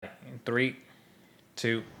3,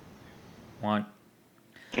 2, 1.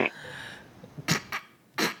 Damn.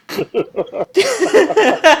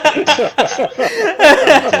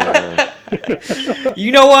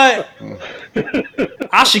 You know what?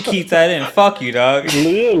 I should keep that in. Fuck you, dog.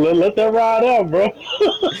 Yeah, let that ride out, bro.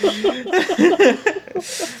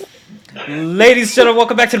 Ladies and gentlemen,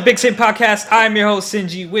 welcome back to the BigSin podcast. I'm your host,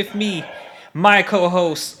 Sinji. With me, my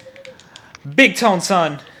co-host, Big Tone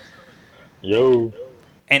Son, Yo,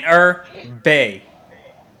 and Bay.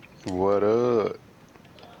 What up?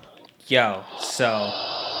 Yo, so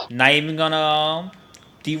not even gonna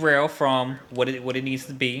derail from what it needs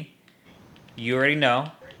to be. You already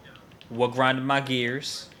know what grinded my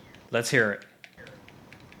gears. Let's hear it.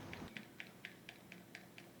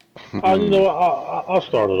 you know, I'll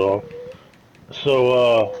start it off.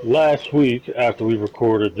 So, last week, after we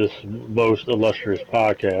recorded this most illustrious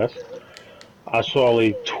podcast, I saw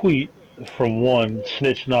a tweet from one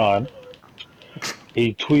Snitch9.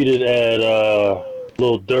 He tweeted at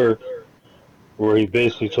Lil Durk, where he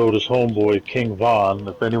basically told his homeboy King Von.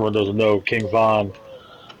 If anyone doesn't know, King Von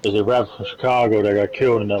is a rapper from Chicago that got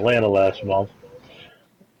killed in Atlanta last month.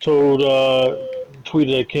 Told,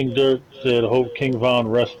 tweeted at King Durk, said, "Hope King Von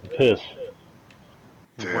rest in piss."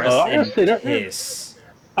 Damn. Rest I gotta in say that piss.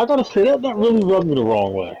 I gotta say that really rubbed me the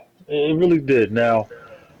wrong way. It really did. Now,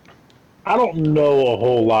 I don't know a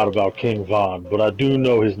whole lot about King Von, but I do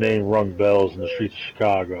know his name rung bells in the streets of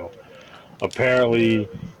Chicago. Apparently,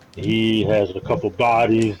 he has a couple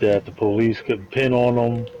bodies that the police couldn't pin on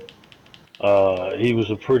him. He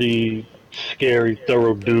was a pretty scary,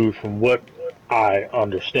 thorough dude, from what I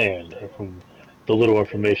understand, and from the little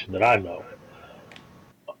information that I know.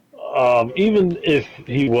 Even if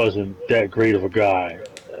he wasn't that great of a guy,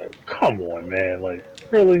 come on, man, like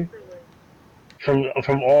really?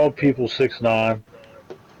 From all people, 6ix9ine.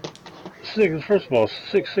 First of all,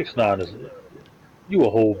 6ix9ine is you a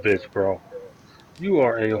whole bitch, bro. You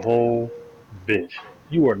are a whole bitch.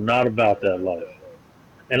 You are not about that life.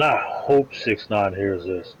 And I hope 6ix9ine hears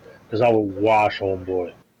this, because I would wash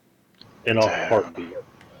homeboy in a Damn. heartbeat.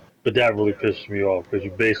 But that really pisses me off because you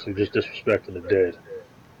basically just disrespecting the dead.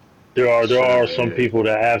 There are Certainly some did. people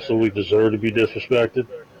that absolutely deserve to be disrespected.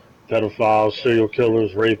 Pedophiles, serial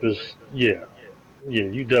killers, rapists. Yeah, yeah,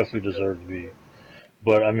 you definitely deserve to be.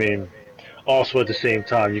 But I mean, also at the same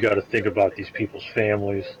time, you got to think about these people's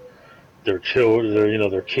families, their children,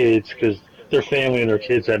 their kids, because their family and their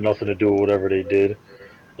kids had nothing to do with whatever they did.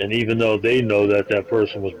 And even though they know that that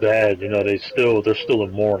person was bad, they're still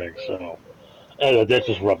in mourning. So that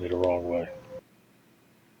just rubbed me the wrong way.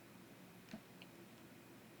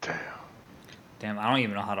 Damn. Damn, I don't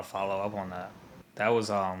even know how to follow up on that. That was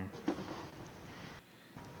that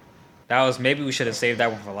was maybe we should have saved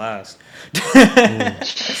that one for last. Mm.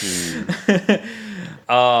 Shoot.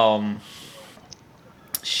 um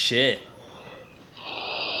Shit.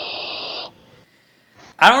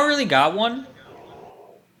 I don't really got one.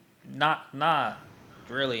 Not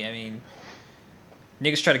really. I mean,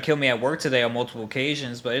 niggas try to kill me at work today on multiple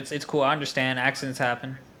occasions, but it's cool. I understand accidents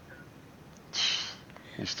happen.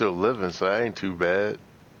 You still living, so that ain't too bad.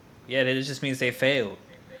 Yeah, it just means they failed.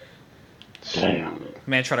 Damn. Shoot.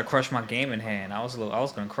 Man tried to crush my game in hand. I was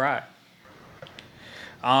gonna cry. Got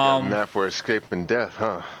a Um knife for escaping death,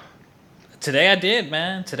 huh? Today I did,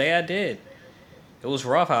 man. Today I did. It was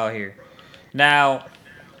rough out here. Now,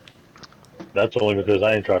 That's only because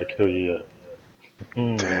I ain't tried to kill you yet.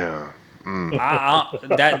 Mm. Damn.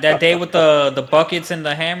 Mm. that day with the buckets and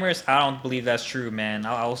the hammers, I don't believe that's true, man.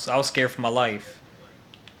 I was scared for my life.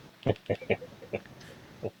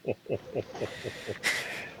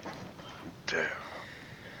 Damn.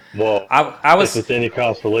 Well, I if was it's any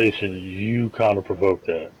consolation, you kind of provoked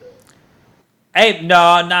that. Hey,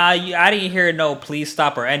 no, nah, I didn't hear no please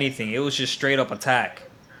stop or anything. It was just straight up attack.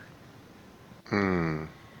 Hmm.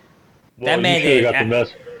 That Well, you man should have did. got the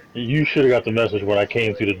mess. You should have got the message when I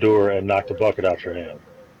came through the door and knocked the bucket out your hand.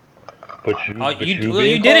 Oh, But you well,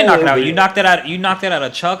 being you didn't knock it Carlos, out. You knocked it out. You knocked it out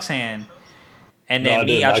of Chuck's hand, and no, I then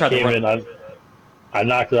me, didn't. I I tried to came run. in. I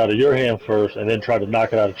knocked it out of your hand first, and then tried to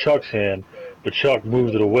knock it out of Chuck's hand. But Chuck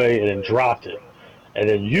moved it away and then dropped it. And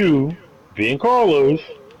then you, being Carlos,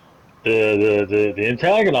 the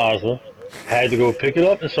antagonizer, had to go pick it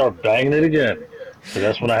up and start banging it again. So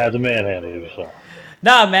that's when I had to manhandle you. So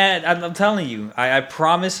Nah, man, I'm telling you. I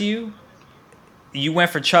promise you. You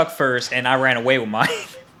went for Chuck first, and I ran away with mine.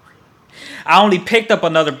 I only picked up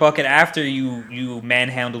another bucket after you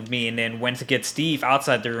manhandled me, and then went to get Steve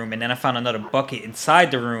outside the room, and then I found another bucket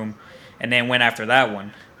inside the room, and then went after that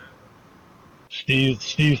one. Steve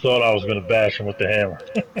thought I was gonna bash him with the hammer.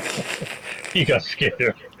 He got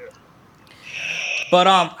scared. But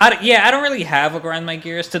yeah, I don't really have a grind my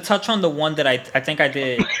gears. To touch on the one that I think I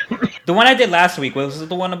did, the one I did last week was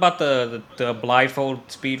the one about the blindfold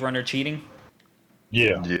speedrunner cheating.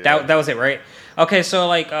 Yeah. Yeah. That was it, right? Okay, so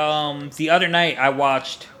like the other night I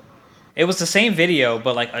watched. It was the same video,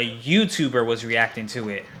 but like a YouTuber was reacting to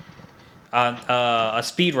it. A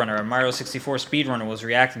speedrunner, a Mario 64 speedrunner, was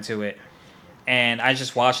reacting to it, and I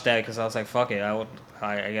just watched that because I was like, "Fuck it."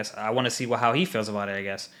 I guess I want to see how he feels about it. I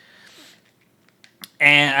guess.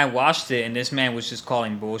 And I watched it, and this man was just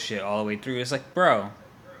calling bullshit all the way through. It's like, bro,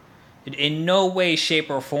 in no way, shape,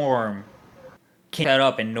 or form can you set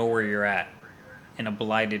up and know where you're at in a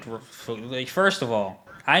blighted. Like, first of all,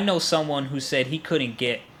 I know someone who said he couldn't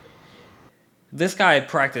get. This guy had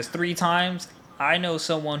practiced 3 times. I know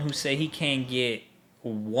someone who said he can't get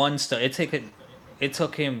 1 star. It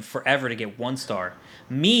took him forever to get 1 star.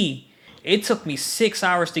 Me, it took me 6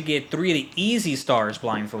 hours to get 3 of the easy stars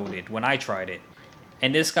blindfolded when I tried it.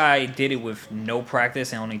 And this guy did it with no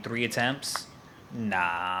practice and only 3 attempts.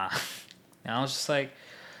 Nah. And I was just like,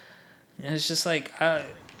 it's just like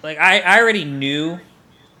I already knew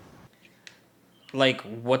like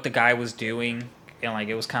what the guy was doing, and like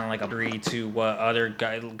it was kind of like a three to what other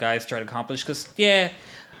guys try to accomplish. Because yeah,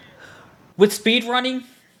 with speed running,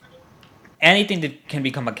 anything that can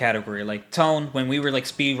become a category. Like Tone, when we were like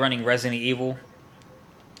speed running Resident Evil,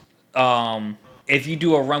 if you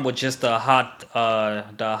do a run with just the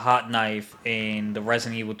hot knife in the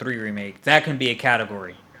Resident Evil 3 remake, that can be a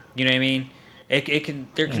category. You know what I mean? It can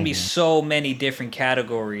there can be Hmm. so many different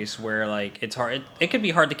categories where like it's hard it can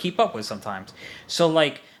be hard to keep up with sometimes. So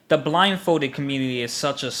like the blindfolded community is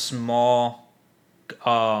such a small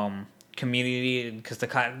community because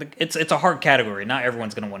it's a hard category. Not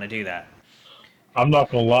everyone's gonna want to do that. I'm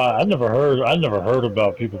not gonna lie. I never heard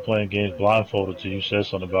about people playing games blindfolded till you said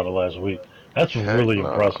something about it last week. That's Heck really no.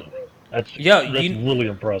 impressive. That's Yo, that's really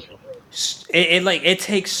impressive. it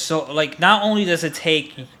takes so like not only does it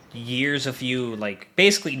take years of you like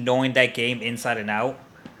basically knowing that game inside and out,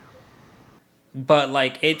 but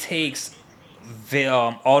like it takes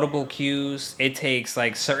audible cues. It takes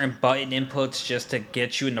like certain button inputs just to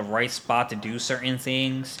get you in the right spot to do certain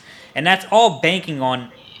things, and that's all banking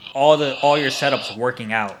on all your setups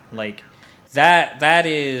working out. Like that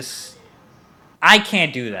is I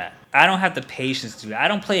can't do that. I don't have the patience to do that. I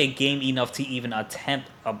don't play a game enough to even attempt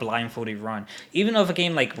a blindfolded run. Even of a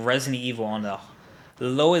game like Resident Evil on the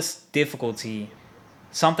lowest difficulty,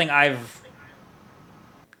 something I've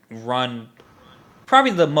run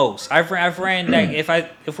probably the most. I've ran that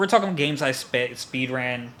if we're talking games I speed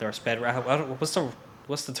ran or sped ran.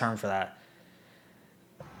 What's the term for that?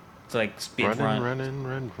 It's like speed Running, run. running,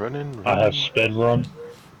 run, running, I have running. sped run.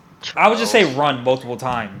 I would just say Trials. run multiple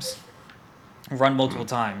times. Run multiple Mm.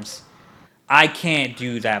 times. I can't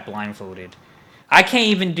do that blindfolded. I can't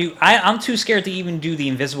even do. I'm too scared to even do the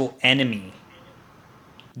invisible enemy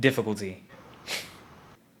difficulty.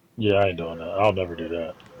 Yeah, I ain't doing that. I'll never do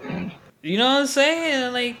that. You know what I'm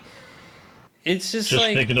saying? Like it's just Just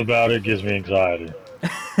like. thinking about it gives me anxiety.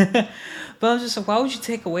 But I'm just like, why would you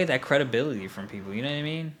take away that credibility from people? You know what I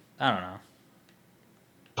mean? I don't know.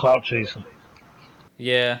 Clout chasing.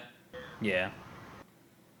 Yeah, yeah.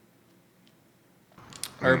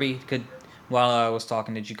 Mm. Herbie, could while I was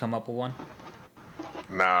talking, did you come up with one?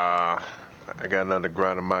 Nah, I got another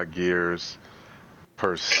grind in my gears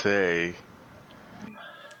per se,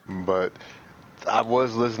 but I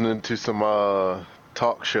was listening to some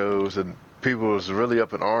talk shows and people was really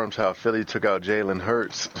up in arms how Philly took out Jalen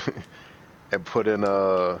Hurts and put in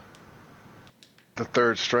the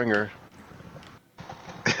third stringer.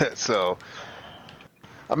 So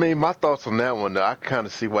I mean, my thoughts on that one, though, I kind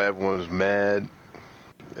of see why everyone was mad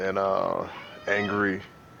and angry.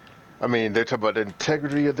 I mean, they're talking about the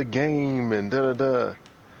integrity of the game and da da da,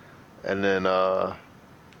 and then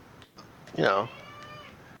you know,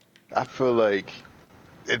 I feel like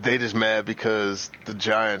they just mad because the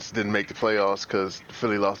Giants didn't make the playoffs because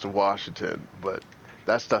Philly lost to Washington. But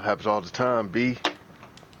that stuff happens all the time. B,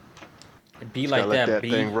 It'd be just gotta like let that, that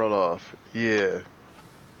thing B. roll off. Yeah,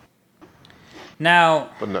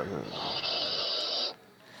 Now, but no,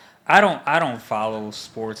 I don't follow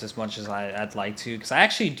sports as much as I'd like to because I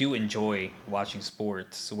actually do enjoy watching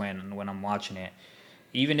sports when I'm watching it,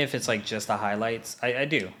 even if it's like just the highlights. I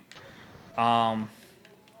do. Um,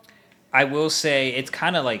 I will say it's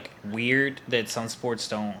kind of like weird that some sports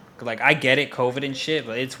don't like. I get it, COVID and shit,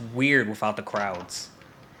 but it's weird without the crowds.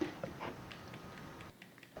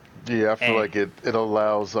 yeah, I feel And like it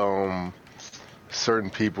allows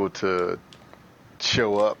certain people to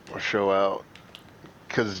show up or show out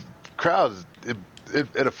because crowds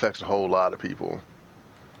it affects a whole lot of people.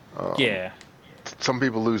 Um, yeah, some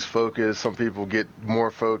people lose focus, some people get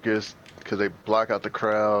more focused because they block out the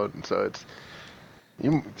crowd, and so it's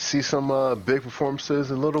you see some big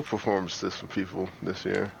performances and little performances from people this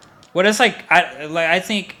year. What it's I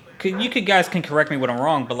think you could guys can correct me when I'm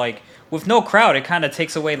wrong, but like with no crowd, it kind of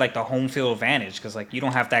takes away like the home field advantage because like you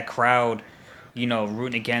don't have that crowd,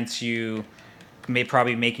 rooting against you,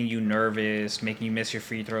 probably making you nervous, making you miss your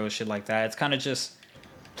free throws, shit like that. It's kind of just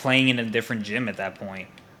playing in a different gym at that point.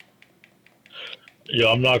 Yeah,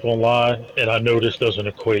 I'm not gonna lie, and I know this doesn't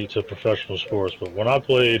equate to professional sports, but when I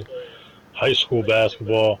played high school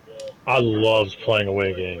basketball, I loved playing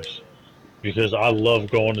away games because I love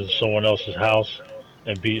going to someone else's house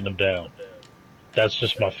and beating them down. That's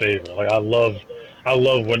just my favorite. Like I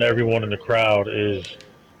love when everyone in the crowd is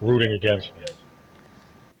rooting against me.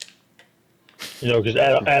 Because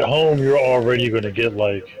at home you're already gonna get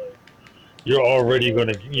like you're already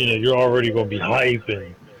gonna be hype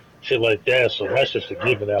and shit like that. So that's just a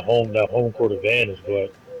given that home court advantage.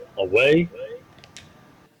 But away,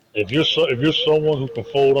 if you're someone who can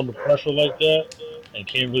fold under pressure like that and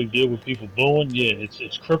can't really deal with people booing, yeah,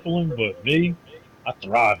 it's crippling. But me, I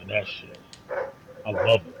thrive in that shit. I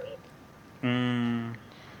love it. Mm,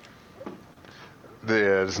 Yeah,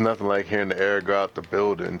 there's nothing like hearing the air go out the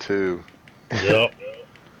building too. Yep,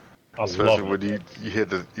 I Especially love it. when you hit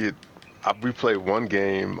we played one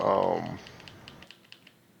game.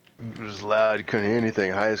 It was loud. You couldn't hear anything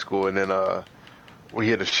in high school, and then we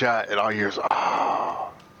hit a shot, and all you hear is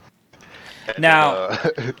ah. And then now, yeah,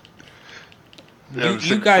 you it you was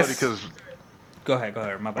funny guys because go ahead.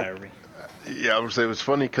 My bad, Ruby. yeah, I would say it was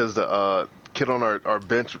funny because the kid on our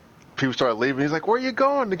bench, people started leaving. He's like, "Where you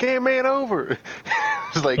going? The game ain't over."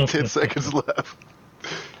 There's like 10 seconds left.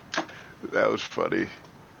 That was funny.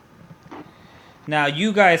 Now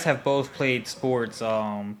you guys have both played sports.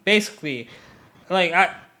 Basically, like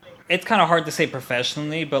it's kind of hard to say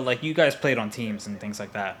professionally, but like you guys played on teams and things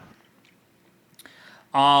like that.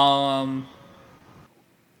 Um,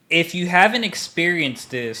 if you haven't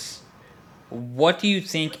experienced this, what do you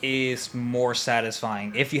think is more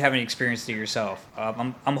satisfying? If you haven't experienced it yourself,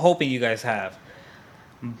 I'm hoping you guys have.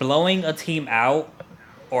 Blowing a team out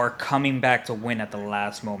or coming back to win at the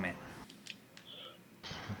last moment.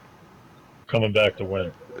 Coming back to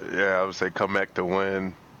win. Yeah, I would say come back to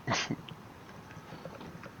win.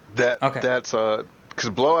 That Okay. that's because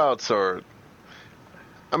blowouts are.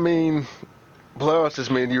 I mean, blowouts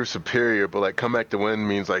just mean you were superior, but like come back to win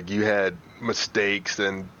means like you had mistakes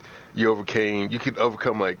and you could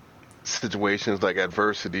overcome like situations like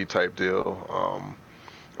adversity type deal.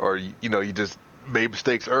 Or you just made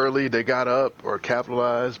mistakes early, they got up or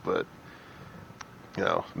capitalized, but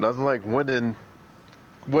nothing like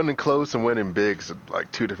winning close and winning big is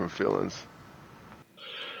like two different feelings.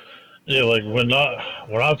 Yeah, like when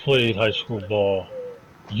I played high school ball,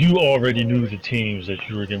 you already knew the teams that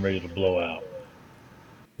you were getting ready to blow out.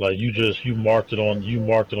 Like you marked it on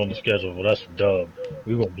the schedule. Well, that's a dub.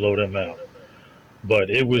 We gonna blow them out. But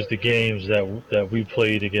it was the games that we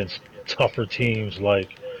played against tougher teams.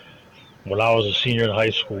 Like when I was a senior in high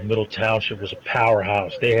school, Middle Township was a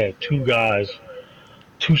powerhouse. They had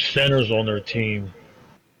two centers on their team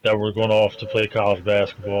that were going off to play college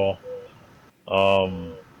basketball.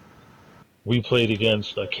 Um, we played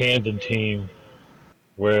against a Camden team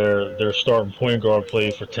where their starting point guard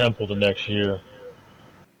played for Temple the next year.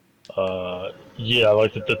 Yeah,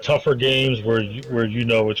 like the tougher games where you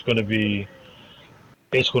know it's going to be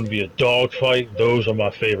a dogfight. Those are my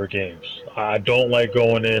favorite games. I don't like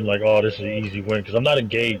going in like, oh, this is an easy win because I'm not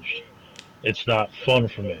engaged. It's not fun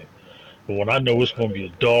for me. But when I know it's going to be a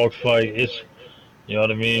dogfight, you know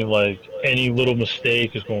what I mean. Like any little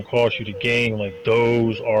mistake is going to cost you the game. Like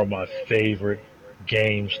those are my favorite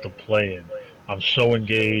games to play in. I'm so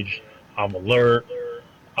engaged. I'm alert.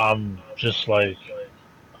 I'm just like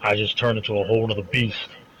I just turn into a whole other beast.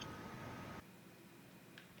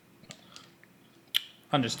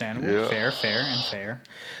 Understandable. Yeah. Fair, fair, and fair.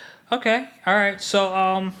 Okay. All right.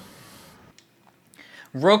 So,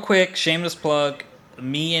 real quick, shameless plug.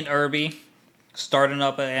 Me and Irby starting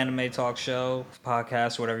up an anime talk show,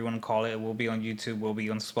 podcast, whatever you want to call it. We'll be on YouTube. We'll be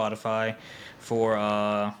on Spotify for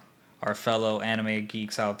our fellow anime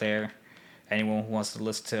geeks out there. Anyone who wants to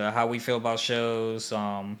listen to how we feel about shows,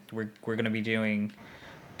 we're gonna be doing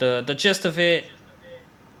the gist of it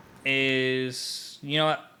is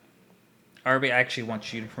what Irby, I actually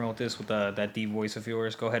want you to promote this with that deep voice of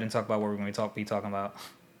yours. Go ahead and talk about what we're going to be talking about.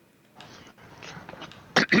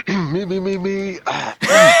 Me.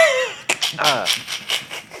 Ah.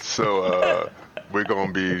 So we're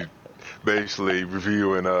gonna be basically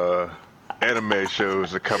reviewing anime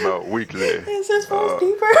shows that come out weekly. Is this voice Uh,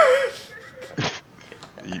 deeper?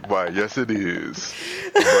 Why? Yes, it is.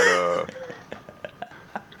 But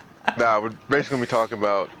nah, we're basically gonna be talking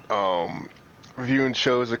about reviewing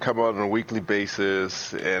shows that come out on a weekly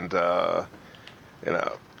basis, and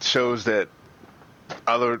shows that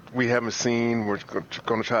other we haven't seen. We're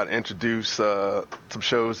going to try to introduce some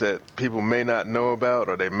shows that people may not know about,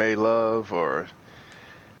 or they may love, or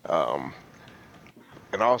um,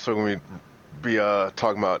 and also we be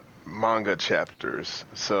talking about manga chapters.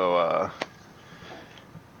 So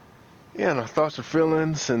yeah, and our thoughts and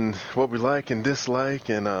feelings, and what we like and dislike,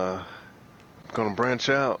 and gonna branch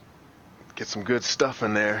out, get some good stuff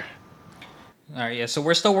in there. All right, yeah. So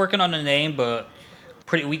we're still working on the name, but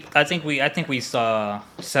pretty. I think we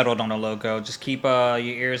settled on a logo. Just keep your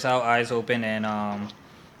ears out, eyes open, and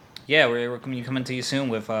yeah, we're gonna be coming to you soon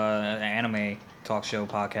with an anime talk show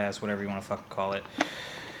podcast, whatever you want to fucking call it.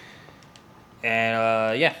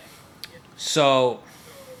 And yeah. So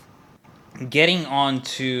getting on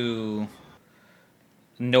to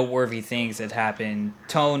noteworthy things that happened.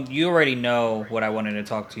 Tone, you already know what I wanted to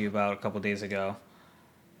talk to you about a couple days ago.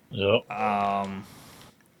 Yep. Um,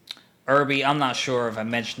 Irby, I'm not sure if I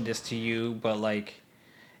mentioned this to you, but like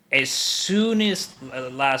as soon as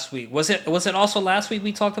last week, was it also last week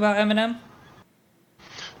we talked about Eminem?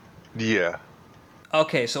 Yeah.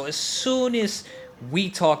 Okay, so as soon as we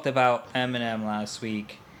talked about Eminem last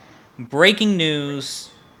week, breaking news: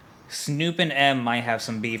 Snoop and M might have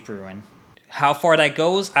some beef brewing. How far that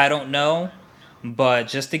goes, I don't know. But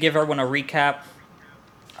just to give everyone a recap,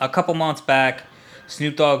 a couple months back,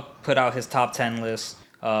 Snoop Dogg put out his top 10 list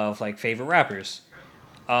of like favorite rappers.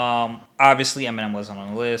 Obviously, Eminem wasn't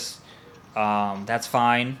on the list. That's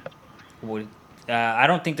fine. I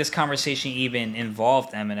don't think this conversation even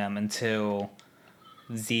involved Eminem until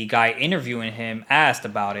the guy interviewing him asked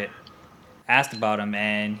about it, asked about him,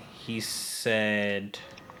 and he said,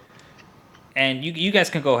 and you guys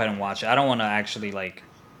can go ahead and watch it. I don't want to actually like.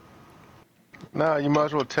 Nah, you might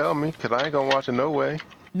as well tell me, cause I ain't gonna watch it no way.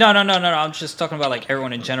 No. I'm just talking about like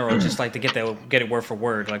everyone in general, just like to get it word for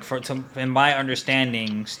word. Like in my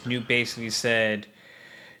understanding, Snoop basically said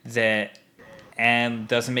that M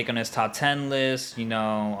doesn't make on his top 10 list.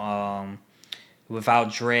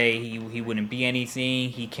 Without Dre, he wouldn't be anything.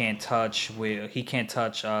 He can't touch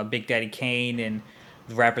Big Daddy Kane and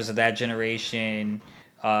the rappers of that generation.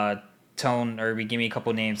 Uh, Tone Irby, give me a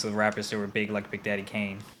couple names of rappers that were big like Big Daddy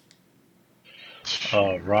Kane.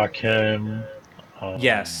 Rakim. Um,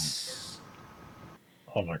 Yes.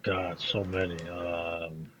 oh my God, so many.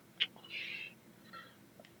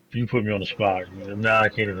 You put me on the spot. Now I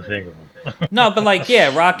can't even think of them. No, but like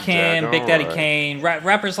yeah, Rakim, Big Daggone Daddy right. Kane,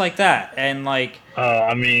 rappers like that, and like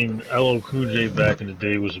I mean, LL Cool J back in the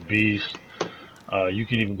day was a beast. You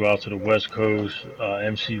can even go out to the West Coast.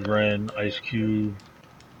 MC Ren, Ice Cube,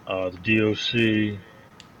 the DOC.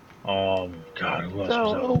 God, who else was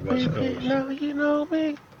So out on the West OPP, Coast? now you know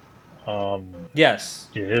me. Um, yes.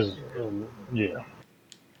 yeah, yeah.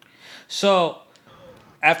 So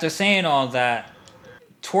after saying all that,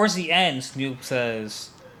 towards the end, Snoop says,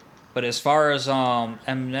 "But as far as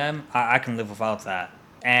Eminem, I can live without that."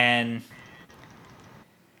 And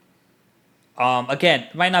again,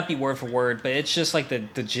 it might not be word for word, but it's just like the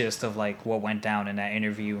gist of like what went down in that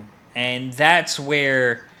interview, and that's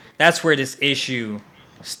where this issue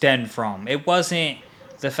stemmed from. It wasn't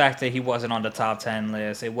the fact that he wasn't on the top 10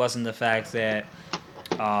 list. It wasn't the fact that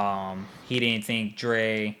he didn't think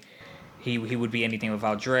Dre he would be anything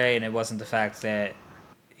without Dre, and it wasn't the fact that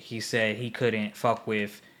he said he couldn't fuck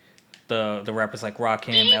with the rappers like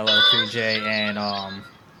Rakim, LL Cool J, and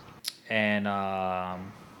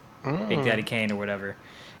Big Daddy Mm. Kane or whatever.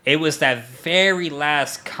 It was that very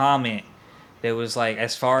last comment that was like,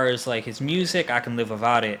 as far as like his music, I can live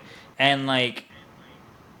without it, and like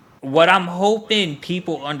what I'm hoping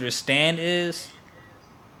people understand is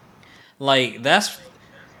like that's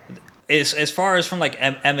is as far as from like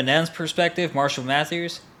Eminem's perspective, Marshall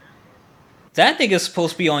Mathers, that nigga's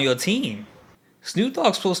supposed to be on your team. Snoop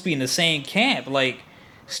Dogg's supposed to be in the same camp. Like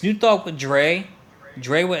Snoop Dogg with Dre,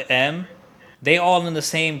 Dre with M, they all in the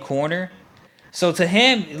same corner. So to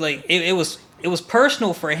him, like it was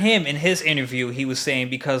personal for him in his interview. He was saying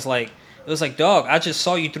because like it was like, dog, I just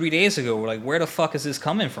saw you 3 days ago. Like, where the fuck is this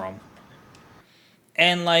coming from?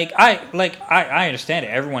 And I understand it.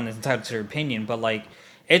 Everyone is entitled to their opinion, but like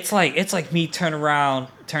it's like me turning around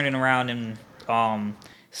and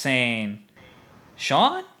saying,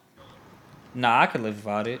 Sean, nah, I could live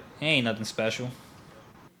without it. It ain't nothing special.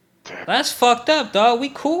 Damn it. That's fucked up, dog. We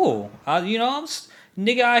cool.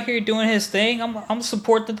 Nigga out here doing his thing. I'm gonna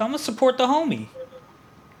support the homie.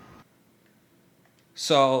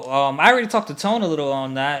 So I already talked to Tone a little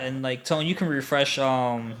on that, and like Tone, you can refresh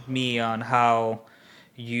me on how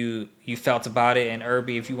you felt about it, and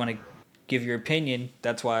Irby, if you want to give your opinion,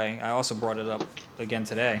 that's why I also brought it up again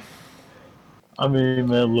today. I mean,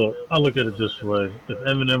 man, look, I look at it this way: if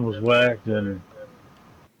Eminem was whack, then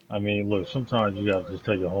I mean, look, sometimes you gotta just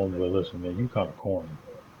tell your homeboy, listen, man, you kind of corny.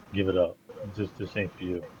 Give it up. This ain't for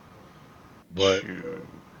you. But Shoot.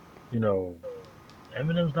 you know,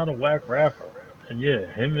 Eminem's not a whack rapper, and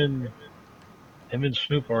yeah, him and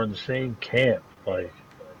Snoop are in the same camp. Like,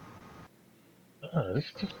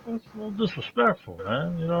 it's a little disrespectful,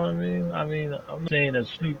 man. You know what I mean? I mean, I'm not saying that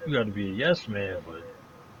Snoop, you got to be a yes man, but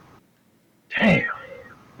damn.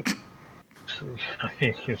 I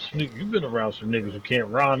mean, Snoop, you've been around some niggas who can't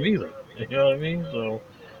rhyme either. You know what I mean? So,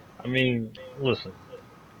 I mean, listen,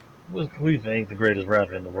 Wiz Khalifa ain't the greatest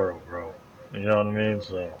rapper in the world, bro. You know what I mean?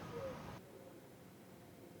 So, yeah,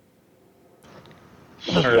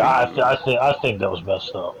 Irby. Shoot. I think that was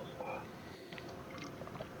messed up.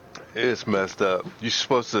 It's messed up. You're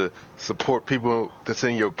supposed to support people that's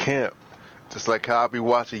in your camp. Just like how I be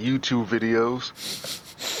watching YouTube videos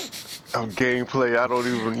of gameplay. I don't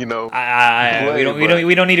even, We play, don't but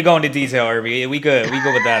we don't need to go into detail, Irby. We good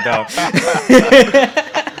with that though.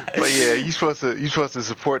 but yeah, you supposed to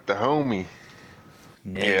support the homie.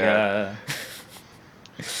 Yeah, Nigga.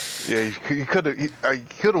 yeah. You could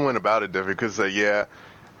have went about it different because yeah,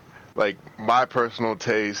 like my personal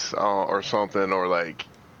taste or something, or like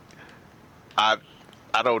I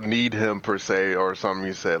I don't need him per se or something.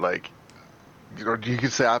 You said like, or you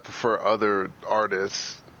could say I prefer other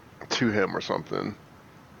artists to him or something.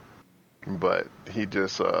 But he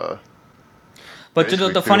just But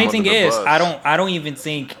basically the threw funny him under thing the is, bus. I don't even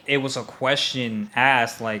think it was a question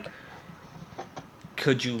asked like,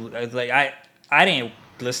 could you like I didn't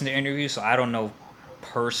listen to interviews, so I don't know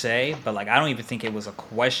per se, but like I don't even think it was a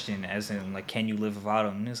question as in like, can you live without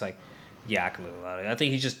him? And it's like, yeah, I could live without it. I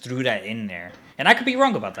think he just threw that in there, and I could be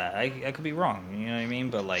wrong about that. I could be wrong. You know what I mean?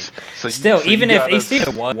 But like, still, So you got even if us. it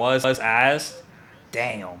was asked,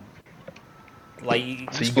 damn, like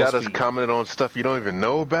So you're you got supposed to us be. commenting on stuff you don't even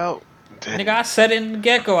know about. Nigga, Dang, I said it in the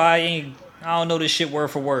get go. I don't know this shit word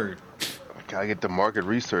for word. gotta get the market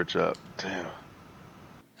research up. Damn,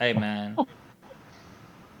 Hey man,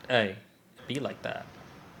 hey, be like that.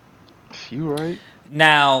 you right?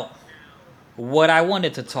 Now, what I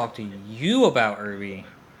wanted to talk to you about, Irby,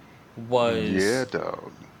 Yeah, was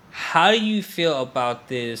dog. how do you feel about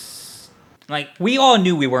this? Like, we all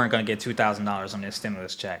knew we weren't going to get $2,000 on this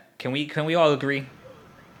stimulus check. Can we all agree?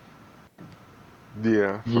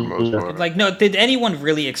 Yeah, for the most Yeah, part. Like, no, did anyone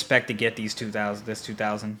really expect to get these 2,000? This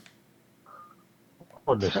 2,000? I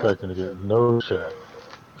wasn't expecting to get no check.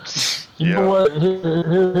 You know Yeah. what?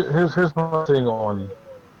 Here's my thing on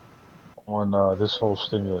this whole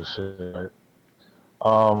stimulus shit, right?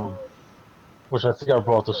 Um, which I think I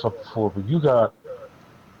brought this up before, but you got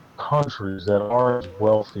countries that aren't as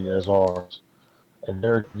wealthy as ours, and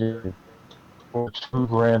they're giving over 2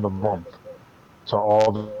 grand a month to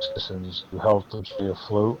all the citizens to help them stay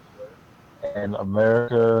afloat. And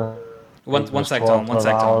America gave One us sec, twelve Tom. One hundred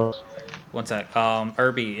sec, Tom. dollars. One sec.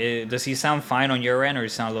 Irby, does he sound fine on your end, or he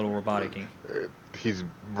sound a little robotic? He's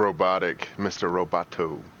robotic, Mr.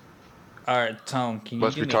 Roboto. All right, Tom, can you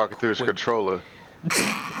Must do be me a talking through his quick? controller.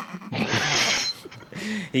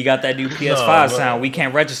 He got that new PS5 sound. We No,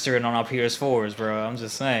 can't register it on our PS4s, bro. I'm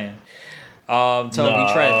just saying. Tone, can you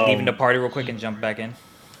try nah. leaving the party real quick and jump back in?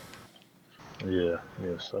 Yeah,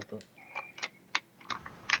 yeah, second.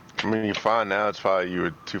 I mean, you're fine now. It's probably you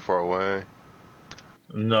were too far away.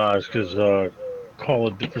 No, it's because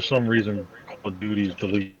for some reason Call of Duty's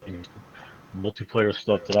deleting multiplayer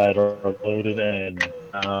stuff that I had uploaded, and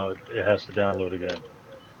it has to download again.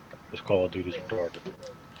 This Call of Duty's retarded.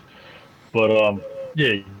 But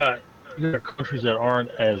yeah, you got countries that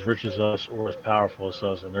aren't as rich as us or as powerful as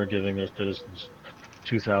us, and they're giving their citizens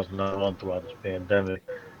 $2,000 a month throughout this pandemic,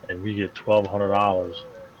 and we get $1,200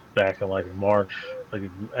 back in like March, like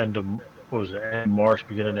end of what was it, end of March,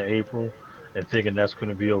 beginning of April, and thinking that's going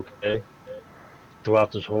to be okay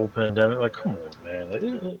throughout this whole pandemic. Like, come on, man, like,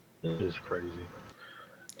 it is crazy.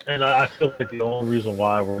 And I feel like the only reason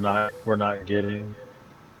why we're not getting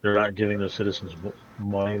they're not giving their citizens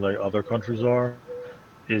money like other countries are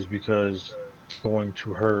is because it's going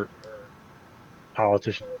to hurt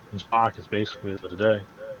politicians' pockets basically at the end of the day.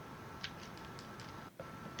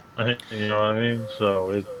 You know what I mean?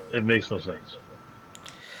 So it makes no sense.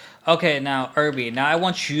 Okay, now Irby, now I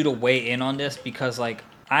want you to weigh in on this because like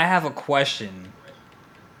I have a question,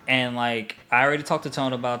 and like I already talked to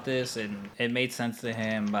Tone about this and it made sense to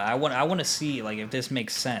him, but I want to see like if this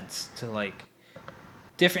makes sense to like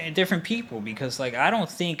different people because like I don't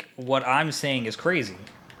think what I'm saying is crazy.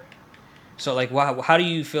 So like, how do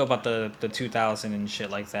you feel about the 2000 and shit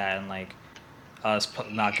like that, and like us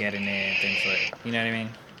not getting it and things like, you know what I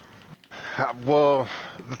mean? Well,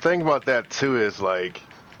 the thing about that too is like,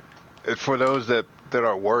 for those that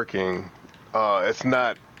are working, it's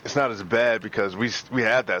not as bad because we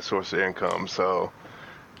had that source of income. So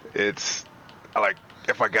it's like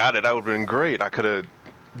if I got it, that would have been great. I could have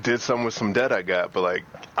did something with some debt I got, but like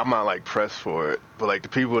I'm not like pressed for it. But like the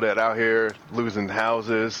people that out here losing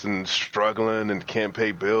houses and struggling and can't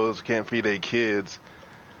pay bills, can't feed their kids,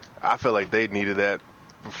 I feel like they needed that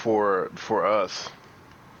before us.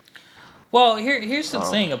 Well, here's the Um,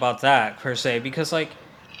 thing about that per se because like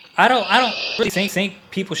I don't really think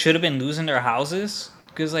people should have been losing their houses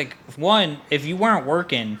because like one, if you weren't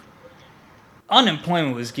working,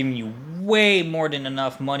 unemployment was giving you way more than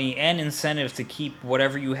enough money and incentives to keep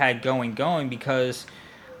whatever you had going because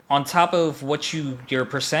on top of what your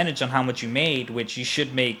percentage on how much you made, which you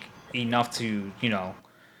should make enough to,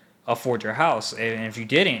 afford your house. And if you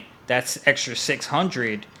didn't, that's extra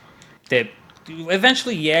 600 that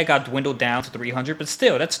eventually, yeah, it got dwindled down to 300, but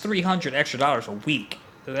still, that's $300 extra a week.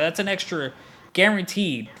 That's an extra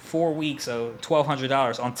guaranteed 4 weeks of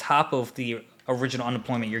 $1,200 on top of the original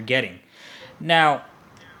unemployment you're getting. Now,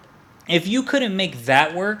 if you couldn't make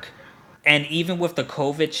that work, and even with the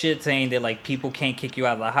COVID shit saying that like people can't kick you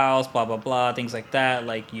out of the house, blah blah blah, things like that,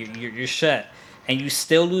 like you're shut, and you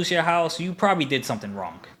still lose your house, you probably did something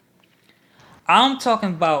wrong. I'm talking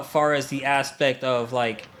about far as the aspect of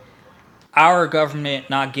like our government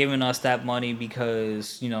not giving us that money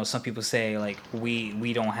because some people say like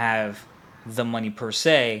we don't have the money per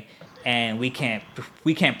se, and we can't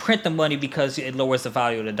print the money because it lowers the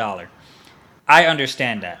value of the dollar. I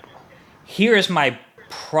understand that. Here is my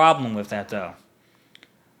problem with that though.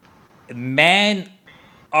 Man,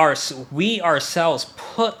 our we ourselves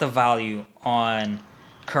put the value on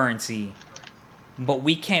currency, but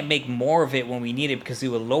we can't make more of it when we need it because it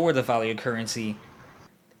would lower the value of currency.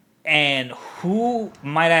 And who,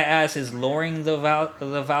 might I ask, is lowering the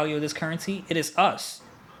value of this currency? It is us.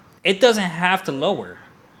 It doesn't have to lower.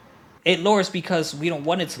 It lowers because we don't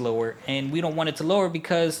want it to lower, and we don't want it to lower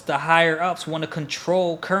because the higher ups want to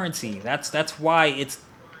control currency. That's why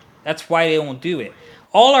they won't do it.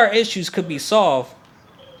 All our issues could be solved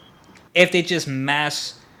if they just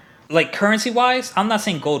mass, like currency wise. I'm not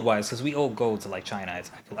saying gold wise because we owe gold to like China,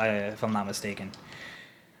 if I'm not mistaken.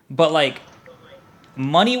 But like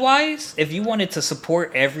money wise, if you wanted to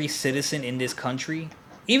support every citizen in this country,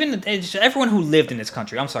 even everyone who lived in this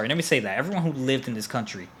country, I'm sorry, let me say that everyone who lived in this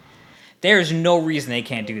country, there is no reason they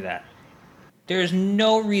can't do that. There's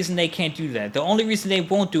no reason they can't do that. The only reason they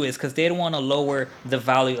won't do it is because they don't want to lower the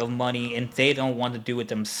value of money and they don't want to do it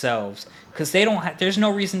themselves. Because they don't. There's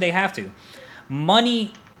no reason they have to.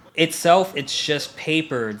 Money itself, it's just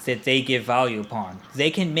paper that they give value upon.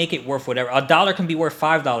 They can make it worth whatever. A dollar can be worth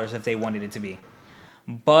 $5 if they wanted it to be,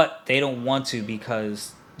 but they don't want to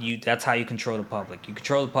because that's how you control the public. You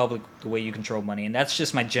control the public the way you control money, and that's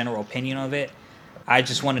just my general opinion of it. I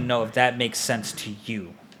just want to know if that makes sense to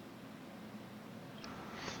you.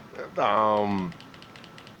 um,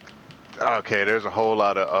 okay, there's a whole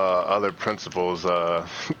lot of other principles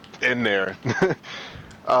in there.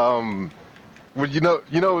 um, well,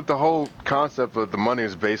 the whole concept of the money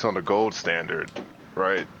is based on the gold standard,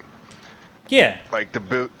 right? Yeah. Like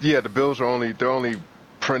yeah, the bills they're only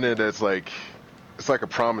printed as like it's like a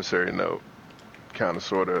promissory note, kind of,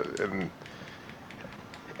 sort of, and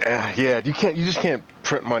yeah, you just can't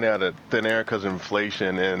print money out of thin air because of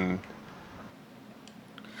inflation, and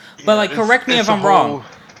But yeah, like correct me if it's a I'm wrong. whole.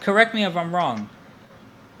 Correct me if I'm wrong.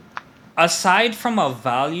 Aside from a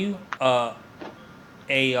value,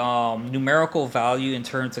 a numerical value in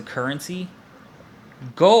terms of currency,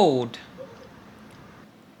 gold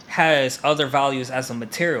has other values as a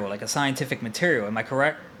material, like a scientific material. Am I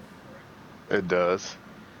correct? It does.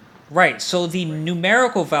 Right. So the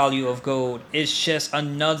numerical value of gold is just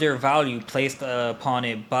another value placed upon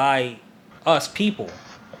it by us people.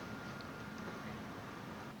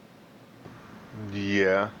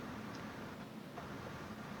 Yeah.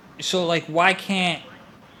 So like, why can't?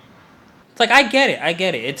 Like, I get it. I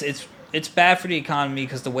get it. It's bad for the economy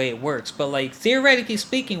because the way it works. But like, theoretically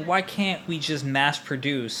speaking, why can't we just mass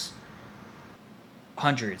produce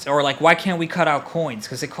hundreds? Or like, why can't we cut out coins?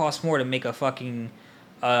 Because it costs more to make a fucking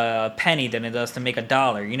penny than it does to make a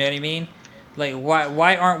dollar. You know what I mean? Like,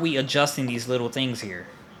 why aren't we adjusting these little things here?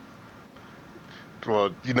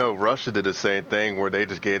 Well, Russia did the same thing where they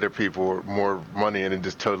just gave their people more money and it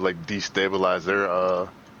just totally like destabilized their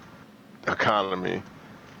economy.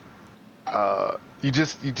 you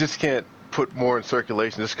just can't put more in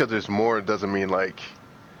circulation. Just because there's more doesn't mean like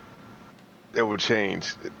it will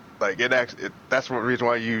change. Like that's one reason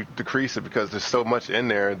why you decrease it because there's so much in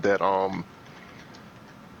there that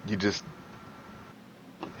you just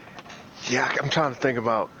yeah. I'm trying to think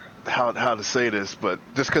about how to say this, but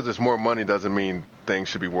just because there's more money doesn't mean things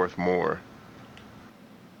should be worth more,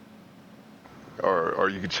 or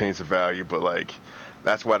you could change the value. But like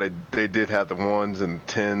that's why they did have the ones and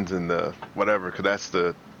tens and the whatever, because that's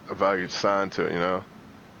the value assigned to it, you know.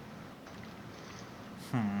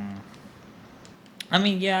 Hmm. I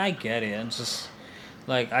mean, yeah, I get it. I'm just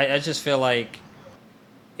like I just feel like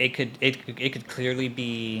it could clearly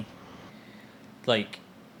be like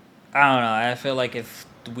I don't know. I feel like if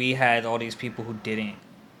we had all these people who didn't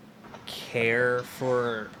care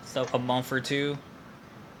for a month or two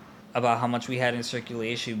about how much we had in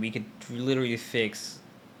circulation, we could literally fix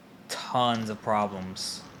tons of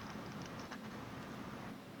problems.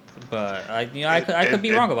 But It I could it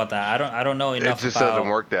be it wrong about that. I don't know it enough just doesn't about.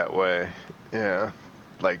 work that way. Yeah,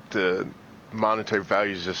 like the monetary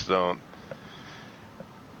values just don't.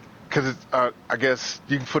 Because I guess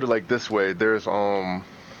you can put it like this way. There's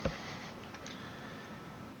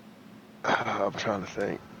I'm trying to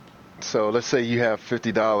think. So let's say you have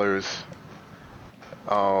 $50,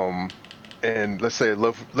 um, and let's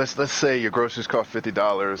say your groceries cost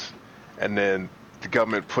 $50, and then the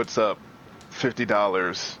government puts up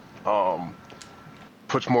 $50,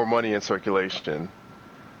 puts more money in circulation.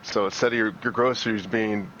 So instead of your groceries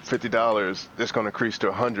being $50, it's going to increase to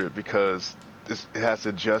 100 because it has to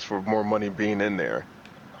adjust for more money being in there.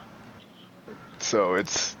 So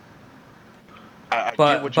I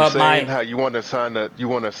get what you're But saying, my how you want to assign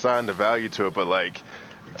the value to it, but like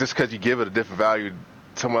just because you give it a different value,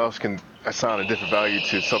 someone else can assign a different value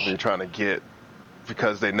to something you're trying to get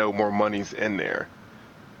because they know more money's in there.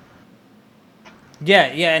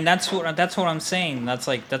 yeah, and that's what I'm saying. That's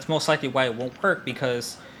most likely why it won't work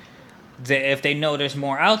because if they know there's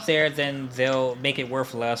more out there, then they'll make it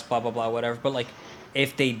worth less. Blah blah blah, whatever. But like,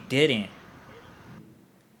 if they didn't,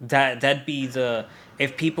 that'd be the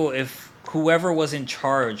if whoever was in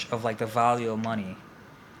charge of like the value of money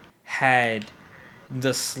had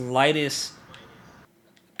the slightest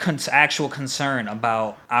actual concern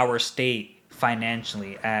about our state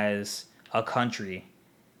financially as a country,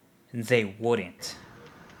 they wouldn't.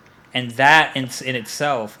 And that in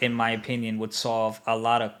itself, in my opinion, would solve a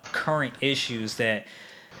lot of current issues that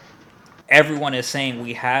everyone is saying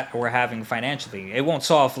we're having financially. It won't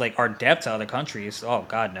solve like our debt to other countries. Oh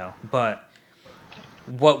God, no. But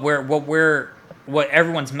what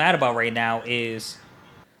everyone's mad about right now is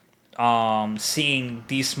seeing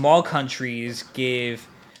these small countries give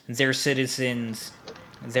their citizens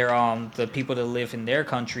the people that live in their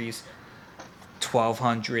countries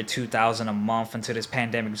 1,200, 2,000 a month until this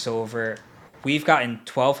pandemic is over. We've gotten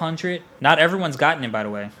 1,200. Not everyone's gotten it, by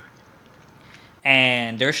the way,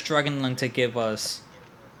 and they're struggling to give us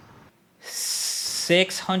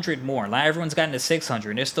 600 more. Not everyone's gotten to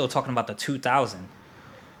 600. They're still talking about the 2,000.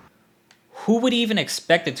 Who would even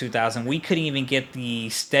expect the 2,000? We couldn't even get the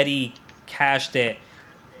steady cash that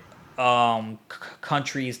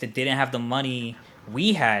countries that didn't have the money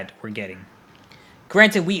we had were getting.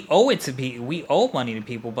 Granted, we owe it to people. We owe money to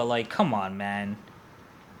people, but like, come on, man.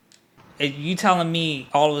 You telling me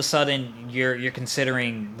all of a sudden you're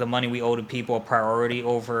considering the money we owe to people a priority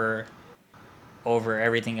over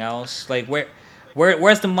everything else? Like,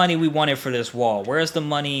 where's the money we wanted for this wall? Where's the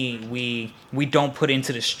money we don't put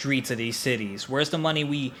into the streets of these cities? Where's the money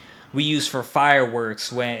we use for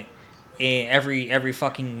fireworks when every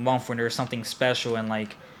fucking month when there's something special and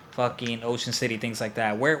like fucking Ocean City, things like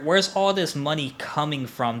that? Where's all this money coming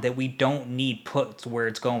from that we don't need put to where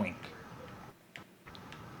it's going?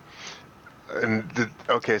 And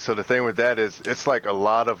okay, so the thing with that is, it's like a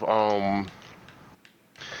lot of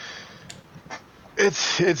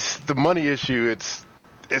it's the money issue. It's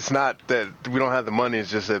not that we don't have the money.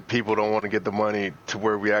 It's just that people don't want to get the money to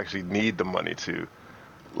where we actually need the money to.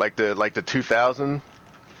 Like the 2000,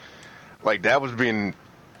 like that was being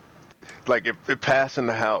like it passed in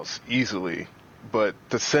the House easily, but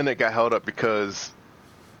the Senate got held up because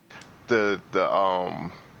the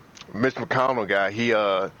Mitch McConnell guy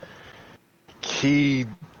he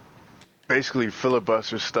basically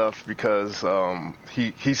filibusters stuff because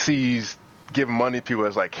he sees giving money to people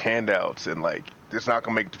as like handouts and like it's not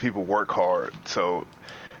gonna make the people work hard. So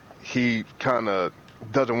he kind of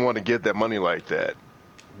doesn't want to give that money like that,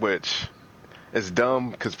 which is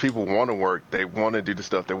dumb because people want to work, they want to do the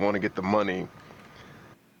stuff, they want to get the money,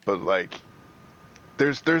 but like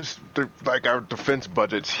like our defense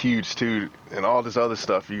budget's huge too, and all this other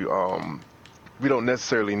stuff. we don't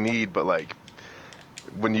necessarily need, but like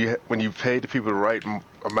when you pay the people the right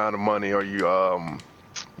amount of money or you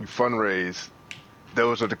fundraise,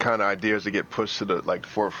 those are the kind of ideas that get pushed to the like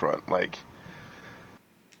forefront. Like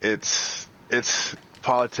it's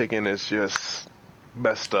politicking is just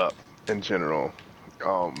messed up in general,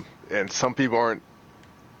 and some people aren't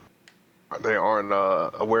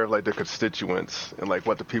aware of like their constituents and like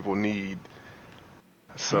what the people need.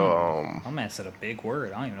 So My man said a big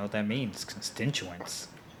word. I don't even know what that means. Constituents.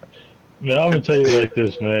 Man, I'm gonna tell you like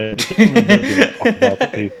this, man. The government doesn't give a fuck about the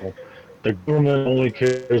people. The government only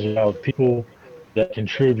cares about people that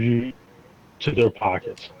contribute to their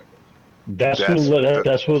pockets. That's what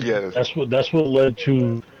that's led. the yeah. That's what led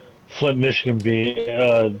to Flint, Michigan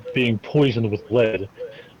being poisoned with lead.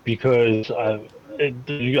 Because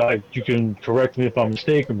you can correct me if I'm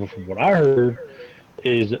mistaken, but from what I heard,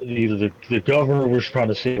 is either the governor was trying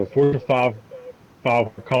to save a Fortune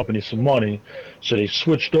 500 company some money, so they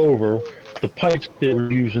switched over the pipes they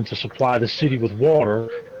were using to supply the city with water.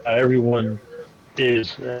 Everyone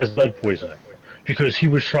is has lead poisoning because he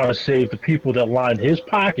was trying to save the people that lined his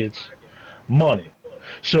pockets money.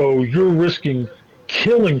 So you're risking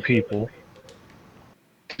killing people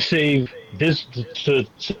to save to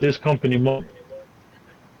this company money.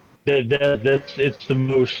 That's it's the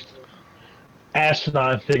most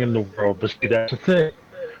asinine thing in the world. But see, that's the thing.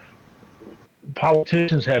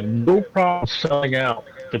 Politicians have no problem selling out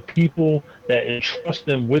the people that entrust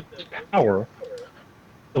them with power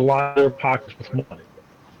to line their pockets with money.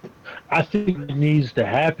 I think what needs to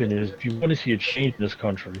happen is, if you want to see a change in this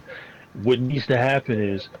country, what needs to happen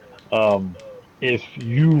is, um, if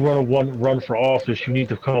you run for office, you need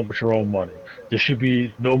to come up with your own money. There should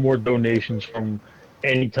be no more donations from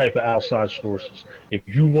any type of outside sources. If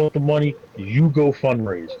you want the money, you go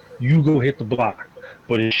fundraise, you go hit the block.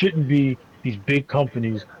 But it shouldn't be these big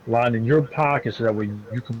companies lining your pockets so that way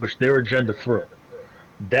you can push their agenda through.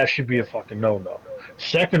 That should be a fucking no-no.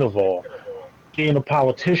 Second of all, being a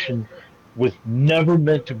politician was never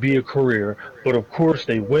meant to be a career, but of course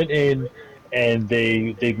they went in and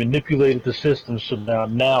they manipulated the system so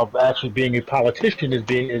now actually being a politician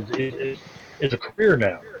is a career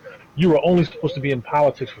now. You were only supposed to be in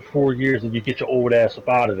politics for 4 years and you get your old ass up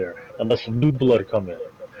out of there unless some new blood come in.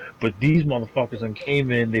 But these motherfuckers and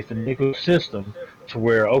came in, they finagled the system to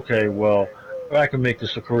where, okay, well, I can make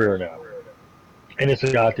this a career now. And it's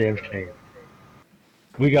a goddamn shame.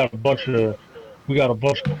 We got a bunch of we got a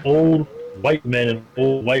bunch of old white men and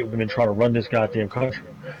old white women trying to run this goddamn country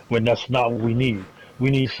when that's not what we need. We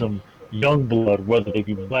need some young blood, whether they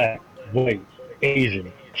be black, white,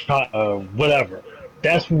 Asian, whatever.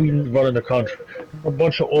 That's what we need running the country. A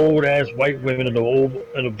bunch of old ass white women and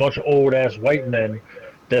a bunch of old ass white men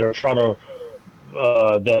that are trying to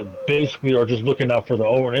that basically are just looking out for their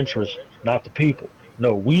own interests, not the people.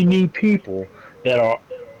 No, we need people that are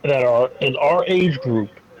that are in our age group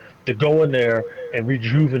to go in there and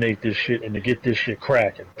rejuvenate this shit and to get this shit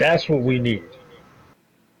cracking. That's what we need.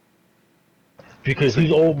 Because these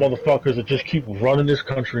See, old motherfuckers that just keep running this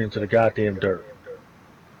country into the goddamn dirt.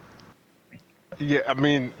 yeah, I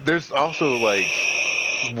mean, there's also like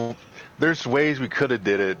there's ways we could have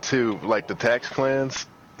did it too, like the tax plans.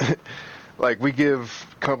 Like we give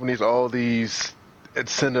companies all these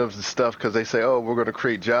incentives and stuff because they say, "Oh, we're going to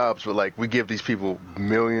create jobs," but like we give these people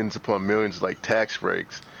millions upon millions like tax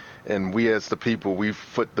breaks, and we as the people we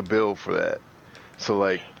foot the bill for that. So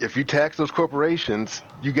like if you tax those corporations,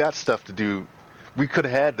 you got stuff to do. We could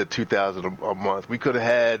have had the 2,000 a month. We could have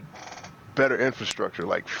had better infrastructure.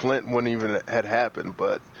 Like Flint wouldn't even had happened,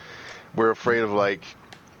 but we're afraid of like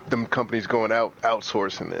them companies going out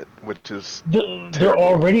outsourcing it, which is They're terrible.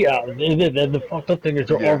 already out. The fucked up thing is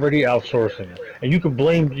they're Yeah. already outsourcing it, and you can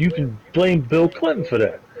blame Bill Clinton for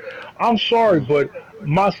that. I'm sorry, but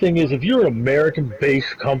my thing is, if you're an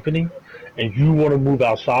American-based company and you want to move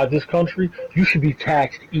outside this country, you should be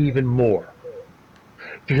taxed even more.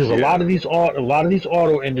 Because Yeah. a lot of these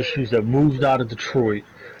auto industries that moved out of Detroit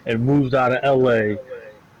and moved out of LA,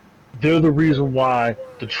 they're the reason why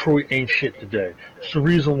Detroit ain't shit today. It's the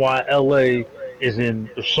reason why LA is in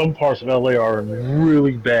some parts of LA are in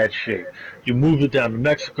really bad shape. You move it down to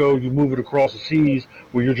Mexico, you move it across the seas,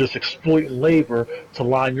 where you're just exploiting labor to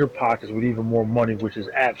line your pockets with even more money, which is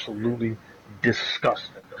absolutely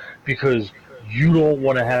disgusting. Because you don't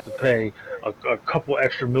want to have to pay a couple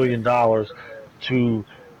extra $1 million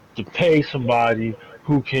to pay somebody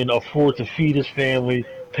who can afford to feed his family,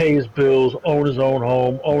 pay his bills, own his own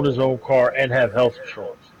home, own his own car, and have health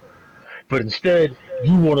insurance. But instead,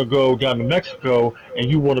 you want to go down to Mexico and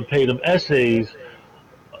you want to pay them essays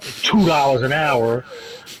 $2 an hour,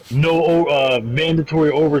 no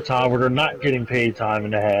mandatory overtime where they're not getting paid time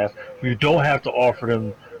and a half. You don't have to offer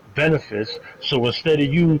them benefits. So instead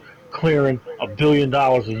of you clearing $1 billion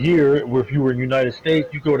a year, where if you were in the United States,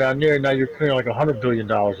 you go down there and now you're clearing like $100 billion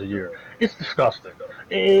a year. It's disgusting.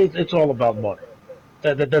 It's all about money.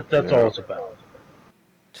 That's all Yeah. it's about.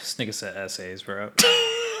 This nigga said essays, bro.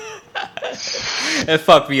 It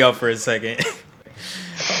fucked me up for a second.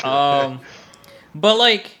 um, but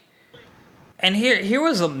like, and here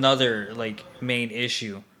was another like main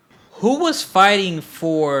issue. Who was fighting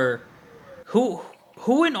for who?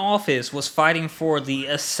 Who in office was fighting for the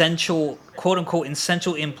essential, quote unquote,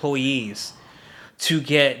 essential employees to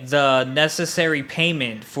get the necessary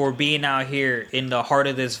payment for being out here in the heart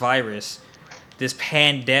of this virus, this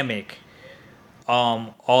pandemic,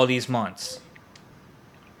 all these months?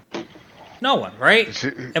 No one, right?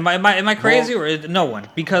 Am I Well, crazy or no one?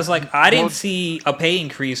 Because like I didn't well, see a pay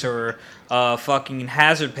increase or fucking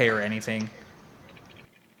hazard pay or anything.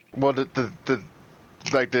 well. The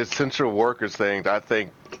like the essential workers thing.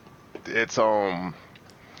 It's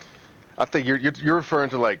I think you're referring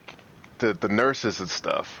to like the nurses and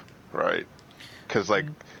stuff, right? Because like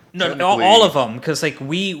No, all technically, of them, because like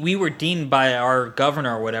we were deemed by our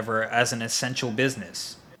governor or whatever as an essential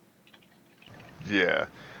business. yeah.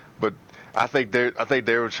 But I think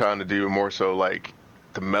they were trying to do more so like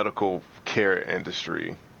the medical care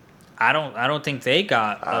industry. I don't think they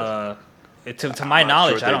got I to I'm my not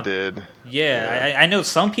sure knowledge. what I they don't. did. Yeah. Yeah, I know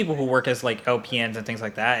some people who work as like LPNs and things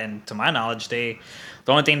like that, and to my knowledge, the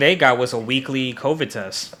only thing they got was a weekly COVID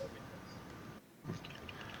test.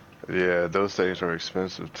 Yeah, those things are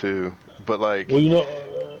expensive too. But Well, like,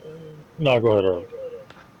 no, go ahead, Earl.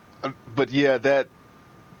 but yeah, that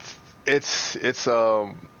it's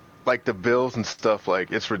like the bills and stuff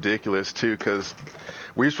like it's ridiculous too because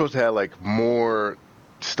we're supposed to have like more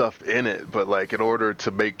stuff in it, but like in order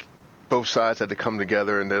to make both sides had to come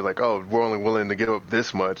together and they're like, oh, we're only willing to give up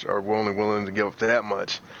this much or we're only willing to give up that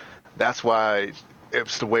much. That's why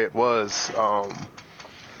it's the way it was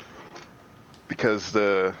because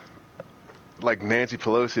the like Nancy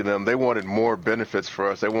Pelosi and them, they wanted more benefits for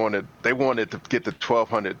us. They wanted to get the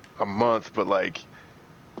 1,200 a month, but like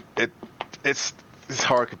it it's it's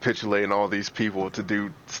hard capitulating all these people to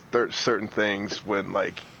do certain things when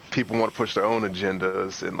like people want to push their own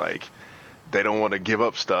agendas and like they don't want to give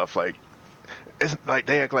up stuff. Like it's like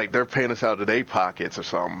they act like they're paying us out of their pockets or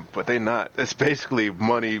something, but they not. It's basically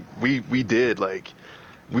money we did. Like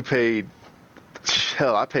we paid.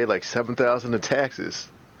 Hell, I paid like 7,000 in taxes.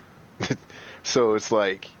 So it's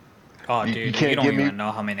like Oh, you dude, you can't don't give me. even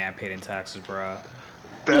know how many I paid in taxes, bro.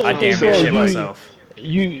 That's I what I'm damn near Bro, shit saying. Like myself.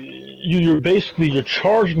 you're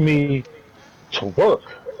charging me to work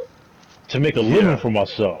to make a living yeah, for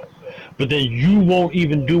myself, but then you won't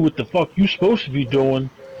even do what the fuck you supposed to be doing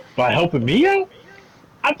by helping me out.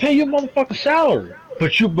 I pay your motherfucking salary,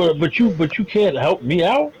 but you can't help me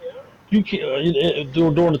out. You can't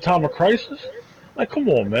during the time of crisis. Like, come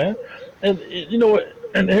on, man. And you know what?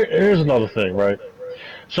 And here's another thing, right?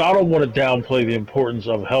 So I don't want to downplay the importance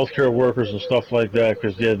of healthcare workers and stuff like that,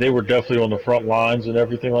 because yeah, they were definitely on the front lines and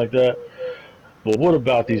everything like that. But what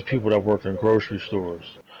about these people that worked in grocery stores,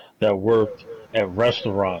 that worked at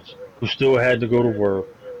restaurants, who still had to go to work,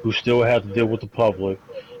 who still had to deal with the public,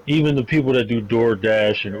 even the people that do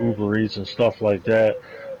DoorDash and Uber Eats and stuff like that.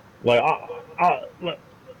 Like,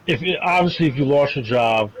 if obviously if you lost your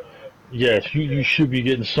job, yes, you should be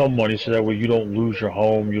getting some money so that way you don't lose your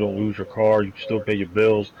home, you don't lose your car, you can still pay your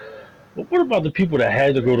bills. But what about the people that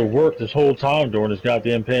had to go to work this whole time during this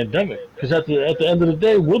goddamn pandemic? Because at the end of the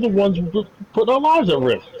day, we're the ones putting our lives at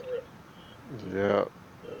risk. yeah.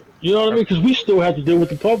 You know what I mean? Because we still have to deal with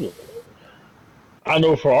the public. I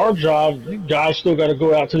know for our job, you guys still got to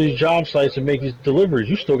go out to these job sites and make these deliveries.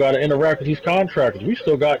 You still got to interact with these contractors. We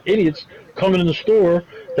still got idiots coming in the store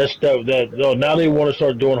that now they want to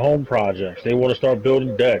start doing home projects. They want to start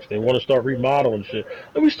building decks. They want to start remodeling shit.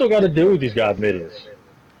 And we still got to deal with these goddamn idiots.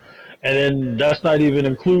 And then that's not even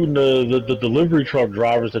including the delivery truck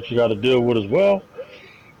drivers that you got to deal with as well.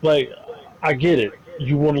 Like, I get it.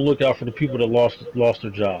 You want to look out for the people that lost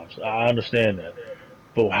their jobs. I understand that.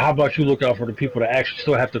 But how about you look out for the people that actually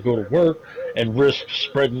still have to go to work and risk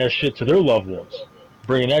spreading that shit to their loved ones,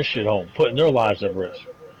 bringing that shit home, putting their lives at risk.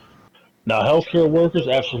 Now, healthcare workers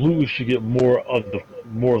absolutely should get more of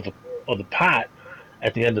the pot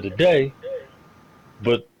at the end of the day.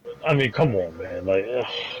 But I mean, come on, man. Like, ugh,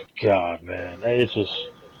 God, man, it's just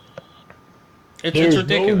It's there's no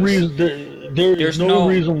ridiculous. reason there is There's no no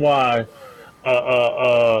reason why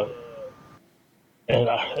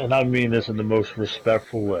and I mean this in the most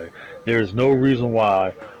respectful way. There's no reason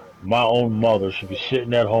why my own mother should be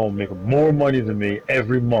sitting at home making more money than me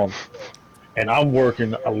every month, and I'm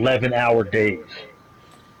working 11-hour days.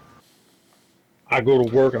 I go to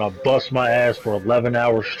work and I bust my ass for 11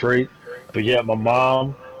 hours straight, but yet my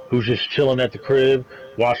mom, who's just chilling at the crib,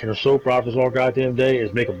 watching her soap operas all goddamn day,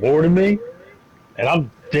 is making more than me, and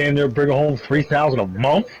I'm damn near bringing home 3,000 a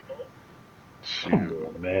month. Come Shoot.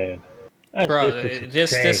 on, man. That's Bro, it's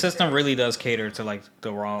this insane. system really does cater to like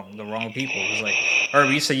the wrong people. Cause like, or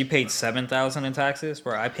you said you paid 7,000 in taxes,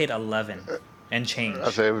 bro. I paid 11 and I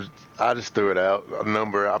change, say it was. I just threw it out a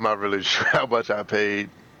number. I'm not really sure how much I paid.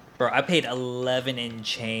 bro. I paid 11 and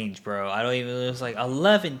change, bro. I don't even. It was like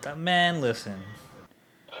 11. Man, listen.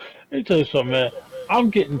 Let me tell you something, man. I'm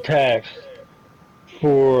getting taxed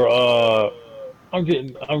for I'm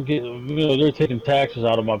getting they're taking taxes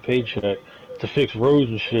out of my paycheck to fix roads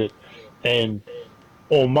and shit. And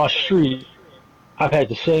on my street, I've had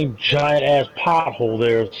the same giant ass pothole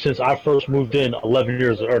there since I first moved in 11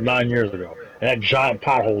 years or 9 years ago. And that giant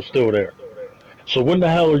pothole's still there. So when the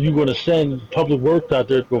hell are you going to send public works out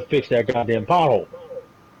there to go fix that goddamn pothole?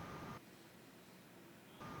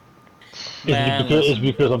 Is it Man, because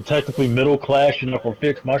listen. I'm technically middle class? You're not gonna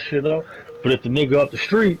fix my shit up. But if the nigga up the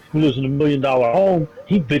street who lives in $1 million home,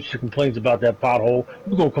 he bitches and complains about that pothole,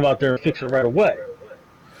 we're gonna come out there and fix it right away.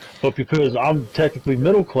 But because I'm technically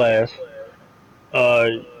middle class,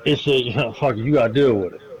 it's a fuck. You gotta deal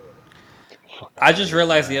with it. Fuck I out of just here,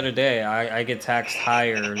 realized the man. other day I get taxed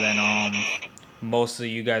higher than most of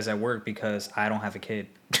you guys at work because I don't have a kid.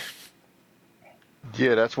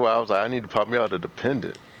 Yeah, that's why I was like, I need to pop me out a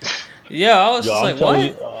dependent. Yeah, I was Yo, just like,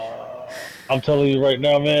 what? I'm telling you right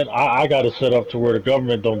now, man. I got it set up to where the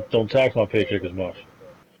government don't tax my paycheck as much.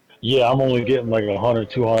 Yeah, I'm only getting like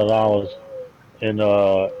 $100, $200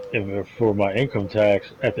 for my income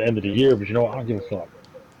tax at the end of the year. But you know what? I don't give a fuck.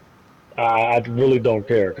 I really don't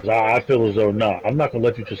care because I feel as though nah, I'm not gonna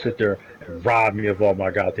let you just sit there and rob me of all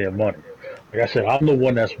my goddamn money. Like I said, I'm the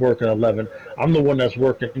one that's working 11. I'm the one that's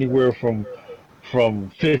working anywhere from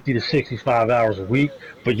 50 to 65 hours a week.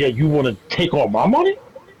 But yet you want to take all my money?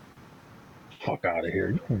 Fuck out of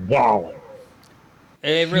here! You wildin'.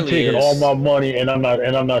 It You really taking all is. my money and I'm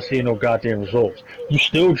not seeing no goddamn results. You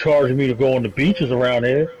still charging me to go on the beaches around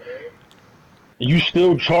here. You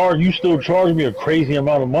still charge me a crazy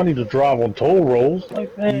amount of money to drive on toll roads.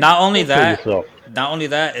 Like, man, Not only go kill that, yourself.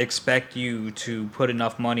 expect you to put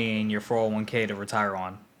enough money in your 401k to retire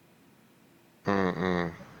on.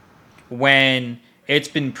 Mm-mm. When it's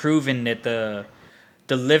been proven that the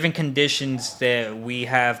living conditions that we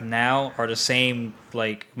have now are the same,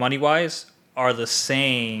 like money wise, are the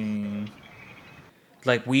same.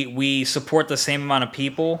 Like we support the same amount of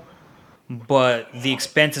people, but the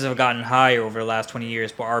expenses have gotten higher over the last 20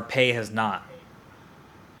 years, but our pay has not.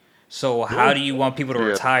 So Yeah. how do you want people to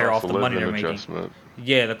Yeah, the retire cost off of the money living they're making? adjustment.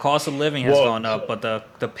 Yeah, the cost of living has Well, gone up, but the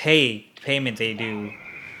payment they do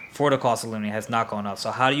for the cost of living has not gone up.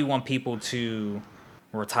 So how do you want people to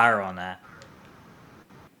retire on that?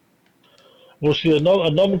 see,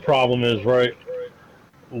 another problem is right.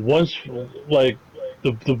 Once, like,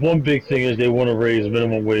 the one big thing is they want to raise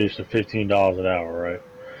minimum wage to $15 an hour, right?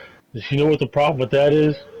 You know what the problem with that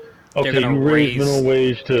is? They're Okay, gonna you raise minimum raise,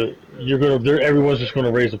 wage to you're gonna. Everyone's just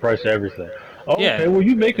gonna raise the price of everything. Okay, yeah. well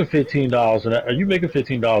you making $15 an hour. You making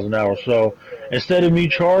 $15 an hour. So instead of me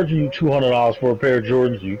charging you $200 for a pair of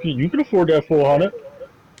Jordans, you can afford that 400.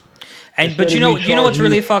 And but Instead of me you know what's charging you,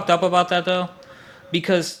 really fucked up about that though?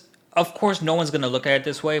 Because of course no one's gonna look at it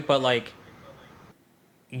this way, but like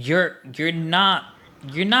you're not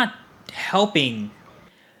helping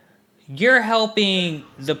you're helping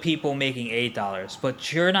the people making $8,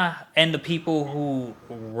 but you're not, and the people who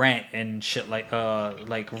rent and shit like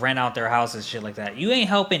rent out their houses, shit like that. You ain't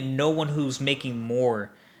helping no one who's making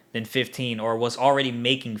more than 15 or was already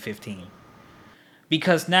making 15.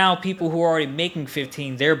 Because now people who are already making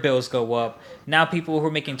 15, their bills go up. Now people who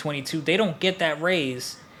are making 22, they don't get that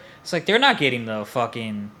raise. It's like they're not getting the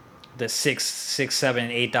six,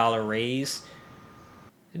 seven, $8 raise.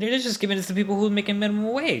 They're just giving it to people who are making minimum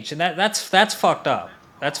wage, and that's fucked up.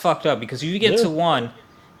 That's fucked up because you get yeah. to one,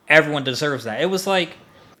 everyone deserves that. It was like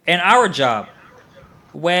in our job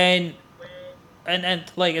when and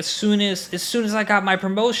like as soon as I got my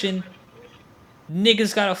promotion,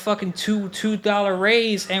 niggas got a fucking $2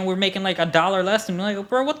 raise, and we're making like $1 less than me. Like,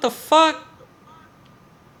 bro, what the fuck?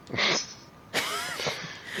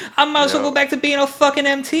 I might as well go Yeah. back to being a fucking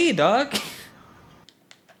MT, dog.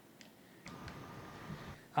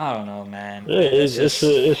 I don't know, man. Yeah, It's just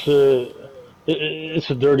it's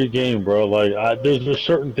a dirty game, bro. Like there's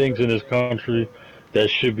certain things in this country that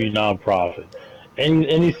should be nonprofit.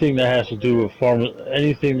 anything that has to do with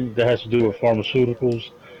anything that has to do with pharmaceuticals,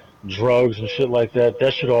 drugs, and shit like that,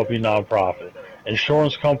 that should all be nonprofit.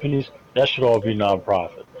 Insurance companies, that should all be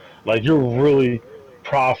nonprofit. Like you're really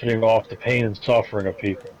profiting off the pain and suffering of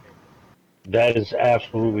people. That is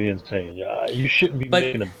absolutely insane. You shouldn't be But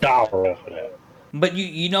making a dollar off of that.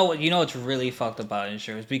 you know what's really fucked about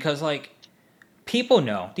insurance, because like people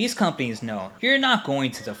know, these companies know you're not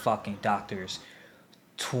going to the fucking doctors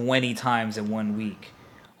 20 times in 1 week.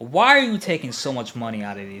 Why are you taking so much money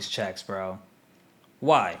out of these checks, bro?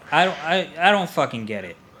 Why? I don't fucking get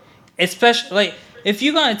it. Especially like if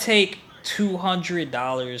you're gonna take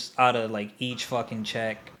 $200 out of like each fucking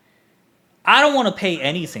check, I don't want to pay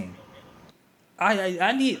anything.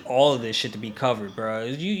 I need all of this shit to be covered, bro.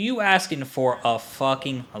 You asking for a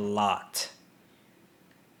fucking lot.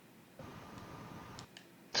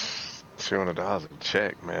 $200 a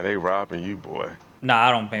check, man. They robbing you, boy. Nah,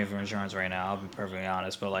 I don't pay for insurance right now. I'll be perfectly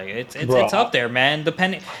honest, but like Bro, it's up there, man.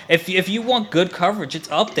 Depending if you want good coverage, it's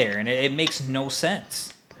up there, and it makes no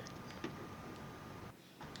sense.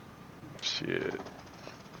 Shit,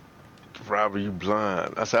 robbing you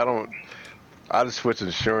blind. I said I don't. I just switched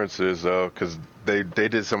insurances because they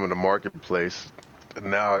did some in the marketplace. And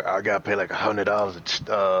now I gotta pay like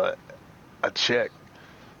 $100 a check,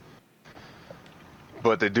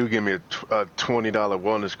 but they do give me a $20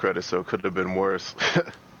 wellness credit, so it could have been worse.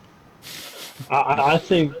 I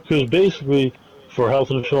think because basically for health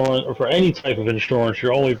insurance or for any type of insurance,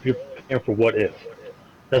 you're paying for what if.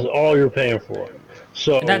 That's all you're paying for. And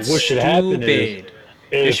So that's what should happen is stupid.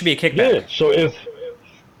 There if should be a kickback. yeah, so if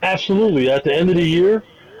absolutely at the end of the year,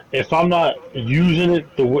 if I'm not using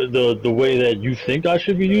it the way that you think I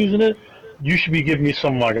should be using it, you should be giving me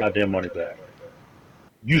some of my goddamn money back.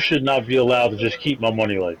 You should not be allowed to just keep my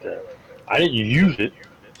money like that. I didn't use it,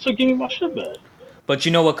 so give me my shit back. But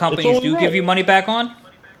you know what It's companies only do give right. you money back on?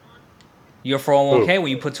 Your Who? 401k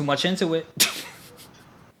when you put too much into it.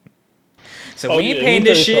 So Oh we ain't yeah, let me paying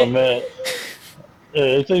tell this you something, shit. man.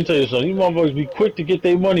 Let me tell you something. You motherfuckers be quick to get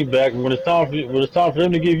their money back, and when it's time for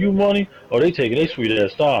them to give you money, oh, they taking their sweet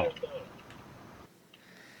ass time.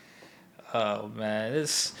 Oh man,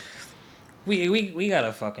 this we got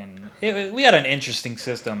a fucking we got an interesting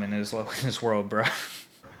system in this in this world, bro.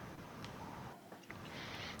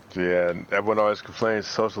 Yeah, and everyone always complains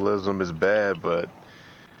socialism is bad, but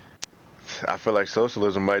I feel like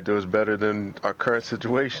socialism might do us better than our current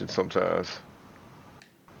situation sometimes.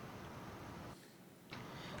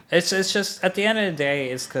 It's just at the end of the day,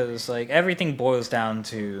 it's because like everything boils down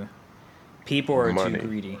to people are too Money.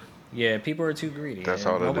 greedy. Yeah, people are too greedy, That's and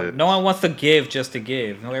all it no is. one wants to give just to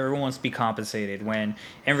give. No, everyone wants to be compensated. When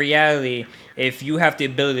in reality, if you have the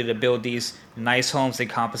ability to build these nice homes that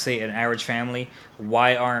compensate an average family,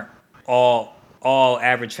 why aren't all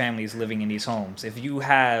average families living in these homes? If you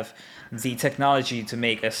have the technology to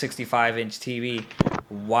make a 65-inch TV,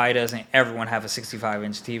 why doesn't everyone have a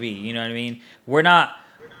 65-inch TV? You know what I mean? We're not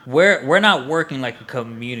working like a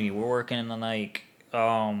community. We're working like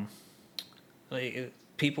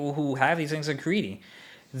people who have these things are greedy.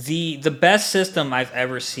 The best system I've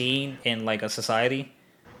ever seen in like a society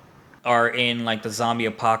are in like the zombie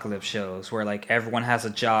apocalypse shows where like everyone has a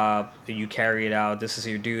job, you carry it out, this is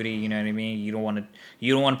your duty, you know what I mean? You don't want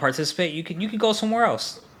to participate, you can go somewhere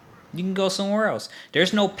else. You can go somewhere else.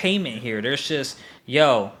 There's no payment here. There's just,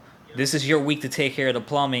 yo, this is your week to take care of the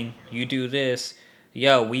plumbing. You do this.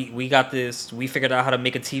 Yo, we got this. We figured out how to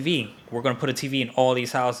make a TV. We're gonna put a TV in all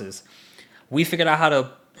these houses. We figured out how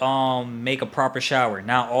to make a proper shower.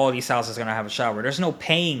 Now all these houses are gonna have a shower. There's no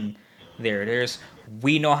paying there. There's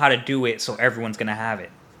we know how to do it, so everyone's gonna have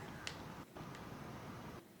it.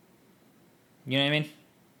 You know what I mean?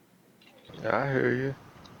 I hear you.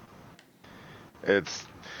 It's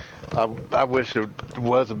I wish it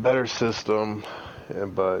was a better system,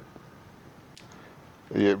 but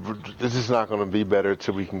yeah, this is not going to be better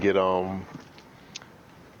till we can get some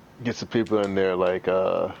people in there like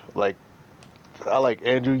I like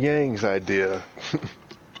Andrew Yang's idea.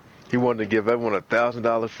 He wanted to give everyone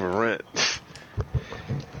 $1,000 for rent.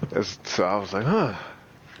 So I was like, huh,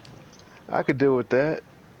 I could deal with that.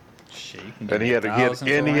 Shit, you can give And me a thousand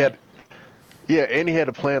for rent. he had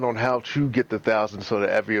a plan on how to get the 1,000 so that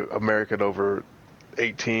every American over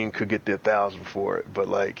 18 could get the 1,000 for it. But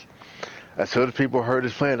like, as soon as people heard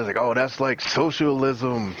his plan, it's like, oh, that's like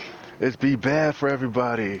socialism. It's be bad for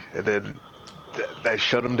everybody, and then that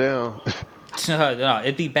shut him down. No,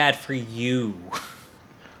 it'd be bad for you.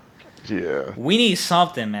 Yeah, We need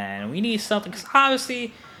something, man. We need something because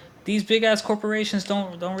obviously these big ass corporations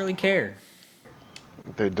don't really care.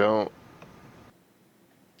 they don't.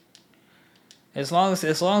 As long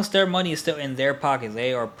as their money is still in their pockets,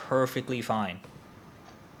 they are perfectly fine.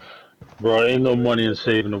 Bro, ain't no money in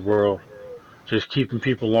saving the world. Just keeping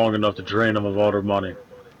people long enough to drain them of all their money.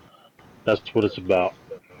 That's what it's about.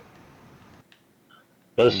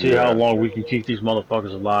 Let's see how Yeah, long we can keep these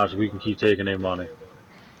motherfuckers alive so we can keep taking their money.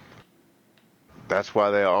 that's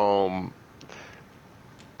why they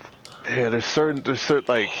yeah, there's certain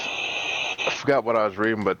like I forgot what I was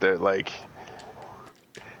reading, but they're like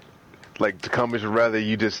the companies would rather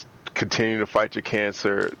you just continue to fight your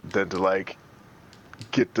cancer than to like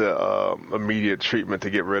get the immediate treatment to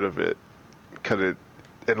get rid of it because it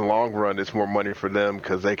in the long run it's more money for them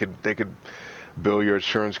because they could bill your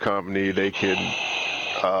insurance company, they can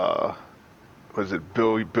uh was it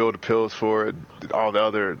bill the pills for it, all the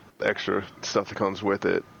other extra stuff that comes with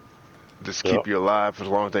it, just Yep. keep you alive as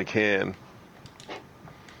long as they can.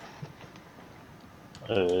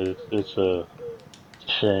 It's a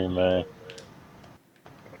shame, man.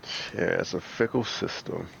 Yeah, it's a fickle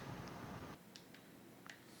system.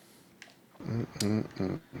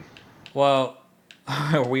 Mm-mm-mm. Well,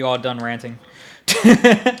 are we all done ranting?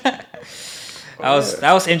 that Oh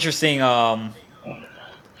that was yeah. interesting.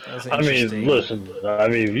 That was I mean, interesting. listen. I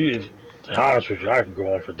mean, if you, to be honest with you, I can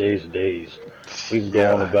go on for days and days. We can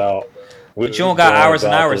go on Yeah. about. But you We don't can got go on hours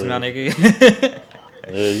and about hours now, the. nigga.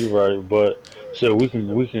 Yeah, you're right. But so we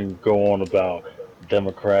can go on about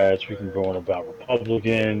Democrats. We can go on about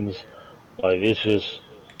Republicans. Like it's just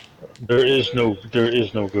there is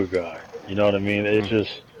no good guy. You know what I mean? It's Mm.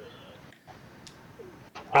 just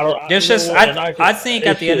I don't. There's You know just what? And I can. I think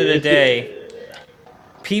at It's the end of the it's. day,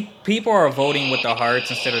 people are voting with their hearts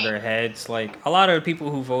instead of their heads. Like a lot of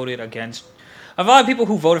people who voted against, a lot of people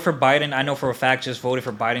who voted for Biden, I know for a fact just voted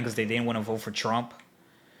for Biden because they didn't want to vote for Trump.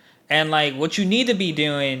 And like what you need to be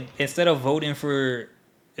doing instead of voting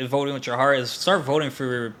with your heart is start voting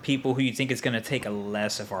for people who you think is going to take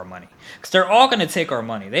less of our money. Cuz they're all going to take our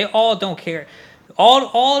money. They all don't care.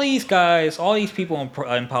 All these guys, all these people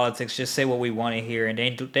in politics just say what we want to hear and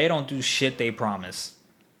they don't do shit they promise.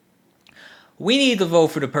 We need to vote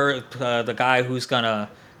for the guy who's going to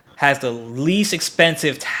has the least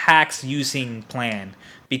expensive tax using plan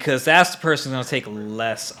because that's the person who's going to take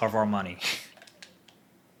less of our money.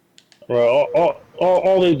 Well,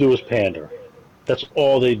 all they do is pander. That's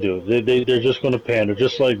all they do. They're just going to pander,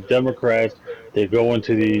 just like Democrats. They go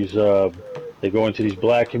into these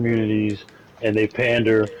black communities and they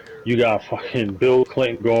pander. You got fucking Bill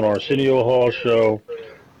Clinton going on Arsenio Hall show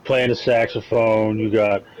playing the saxophone. You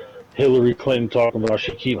got Hillary Clinton talking about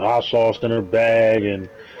she keep hot sauce in her bag and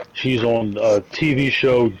she's on a TV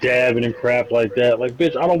show dabbing and crap like that. Like,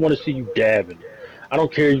 bitch, I don't want to see you dabbing. I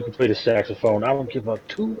don't care you can play the saxophone. I don't give a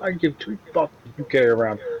two. I give two fucks if you carry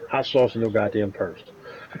around hot sauce in your goddamn purse.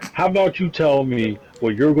 How about you tell me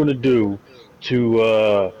what you're going to do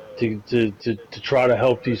to try to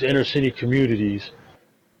help these inner city communities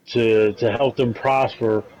to help them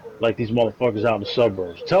prosper like these motherfuckers out in the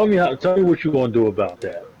suburbs. Tell me what you're gonna do about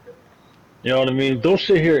that. You know what I mean? Don't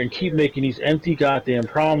sit here and keep making these empty goddamn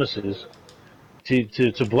promises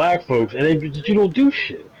to black folks and then you don't do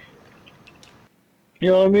shit.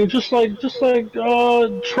 You know what I mean? Just like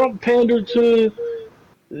Trump pandered to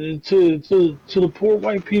the poor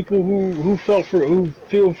white people who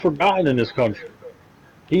feel forgotten in this country.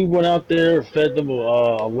 He went out there, fed them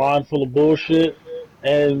a line full of bullshit,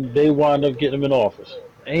 and they wound up getting him in office.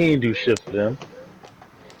 They ain't do shit for them.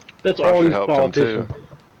 That's Probably all should these help them too. politicians.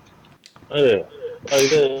 Yeah,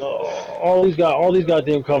 all these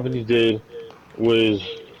goddamn companies did was,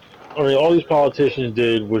 I mean, all these politicians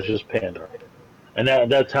did was just pander, and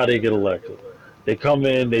that's how they get elected. They come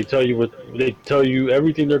in, they tell you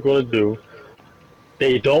everything they're going to do.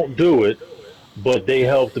 They don't do it, but they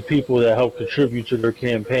help the people that help contribute to their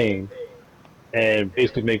campaign and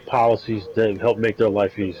basically make policies that help make their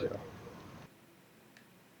life easier.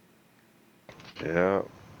 Yeah.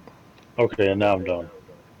 Okay, and now I'm done.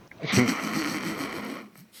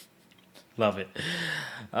 Love it.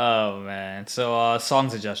 Oh man. So song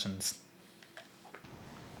suggestions.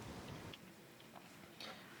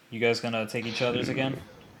 You guys gonna take each other's again? Shoot.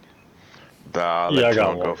 Nah, I'll Yeah, let I got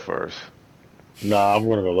Tone go one. first. Nah, I'm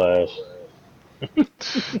gonna go last.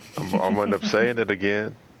 I'm gonna end up saying it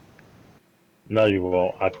again. No, you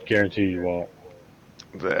won't. I guarantee you won't.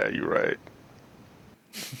 Yeah, you're right.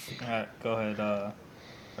 Alright, go ahead,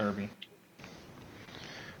 Irby.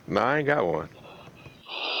 No, I ain't got one.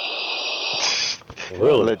 I'll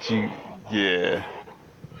Really? let you. Yeah.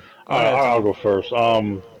 Go ahead, I'll Tone. go first.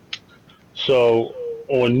 So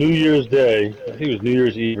on New Year's Day, I think it was New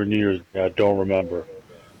Year's Eve or New Year's Day, I don't remember.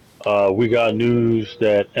 We got news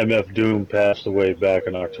that MF Doom passed away back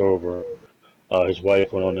in October. His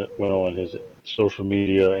wife went on his social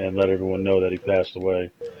media and let everyone know that he passed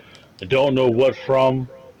away. I don't know what from.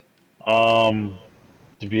 Um,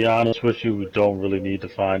 to be honest with you, we don't really need to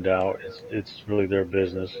find out. It's really their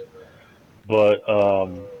business. But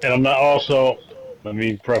and I'm not also. Let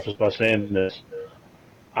me preface by saying this: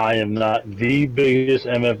 I am not the biggest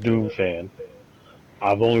MF Doom fan.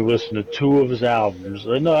 I've only listened to two of his albums.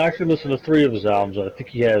 No, I actually listened to three of his albums. I think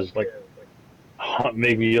he has like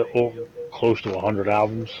maybe close to 100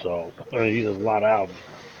 albums. So I mean, he has a lot of albums.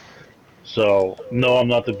 So no, I'm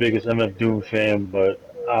not the biggest MF Doom fan, but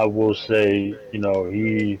I will say,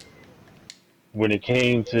 he when it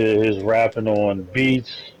came to his rapping on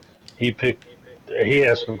beats, he picked. He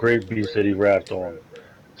has some great beats that he rapped on.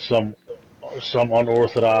 Some some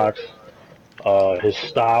unorthodox. His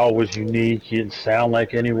style was unique. He didn't sound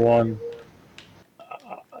like anyone.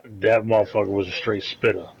 That motherfucker was a straight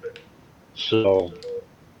spitter. So,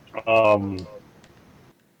 um,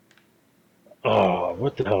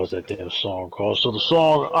 what the hell is that damn song called? So the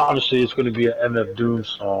song, obviously, it's going to be an MF Doom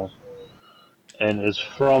song, and it's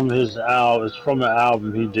from his album. It's from the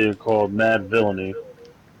album he did called Mad Villainy,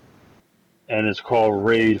 and it's called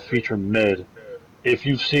Raid featuring Med. If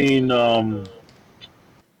you've seen,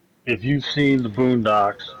 if you've seen the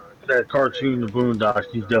Boondocks, that cartoon, the Boondocks,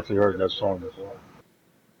 you've definitely heard that song before.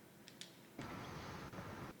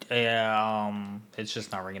 Yeah, it's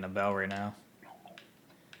just not ringing a bell right now.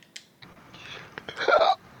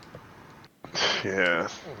 Yeah,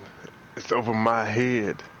 it's over my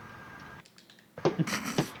head.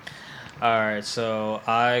 All right, so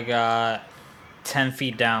I got 10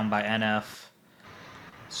 Feet Down by NF.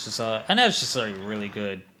 It's just NF's just like really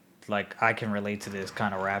good. Like I can relate to this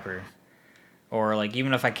kind of rapper, or like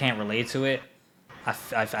even if I can't relate to it, I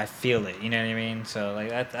feel it. You know what I mean? So like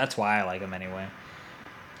that's why I like him anyway.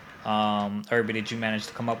 Everybody, did you manage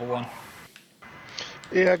to come up with one?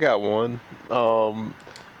 Yeah, I got one.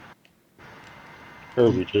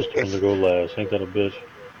 Herbie just told him to It's go last. Ain't that a bitch?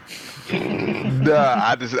 nah.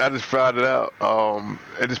 I just found it out.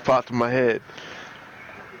 It just popped in my head.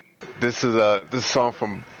 This song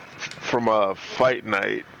from Fight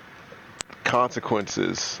Night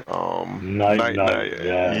Consequences. Night Night Night, Night.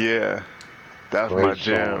 yeah, Yeah, that's my great song.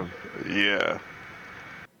 jam. Yeah.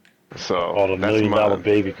 So Called a that's million dollar mine.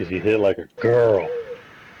 baby because he hit like a girl.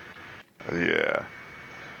 Yeah.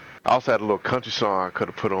 I also had a little country song I could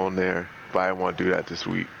have put on there, but I didn't want to do that this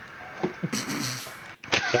week.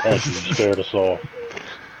 Thank you. You spared us all.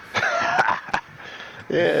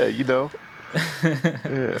 Yeah, you know.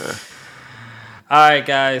 Yeah. All right,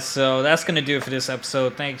 guys. So that's gonna do it for this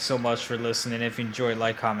episode. Thank you so much for listening. If you enjoyed,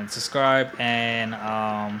 like, comment, subscribe, and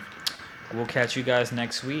we'll catch you guys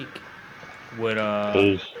next week with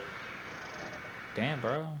Peace. damn,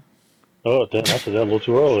 bro. Oh, damn, I said that a little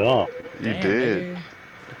too early, huh? You Damn, did. nigga.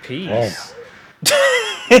 Damn. Peace.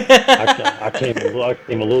 I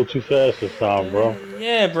came a little too fast this time, bro.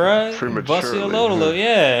 Yeah, bro. Bust your Prematurely, load a huh? little.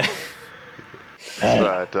 Yeah. It's Damn.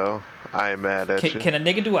 alright though. I ain't mad at you. Can a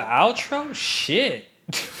nigga do an outro? Shit.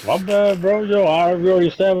 My bad, bro. Yo, we already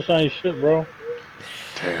established I ain't shit, bro.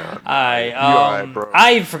 Damn. Alright, You alright, bro?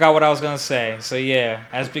 I even forgot what I was gonna say. So yeah,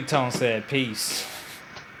 as Big Tone said, peace.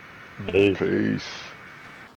 Peace. Peace.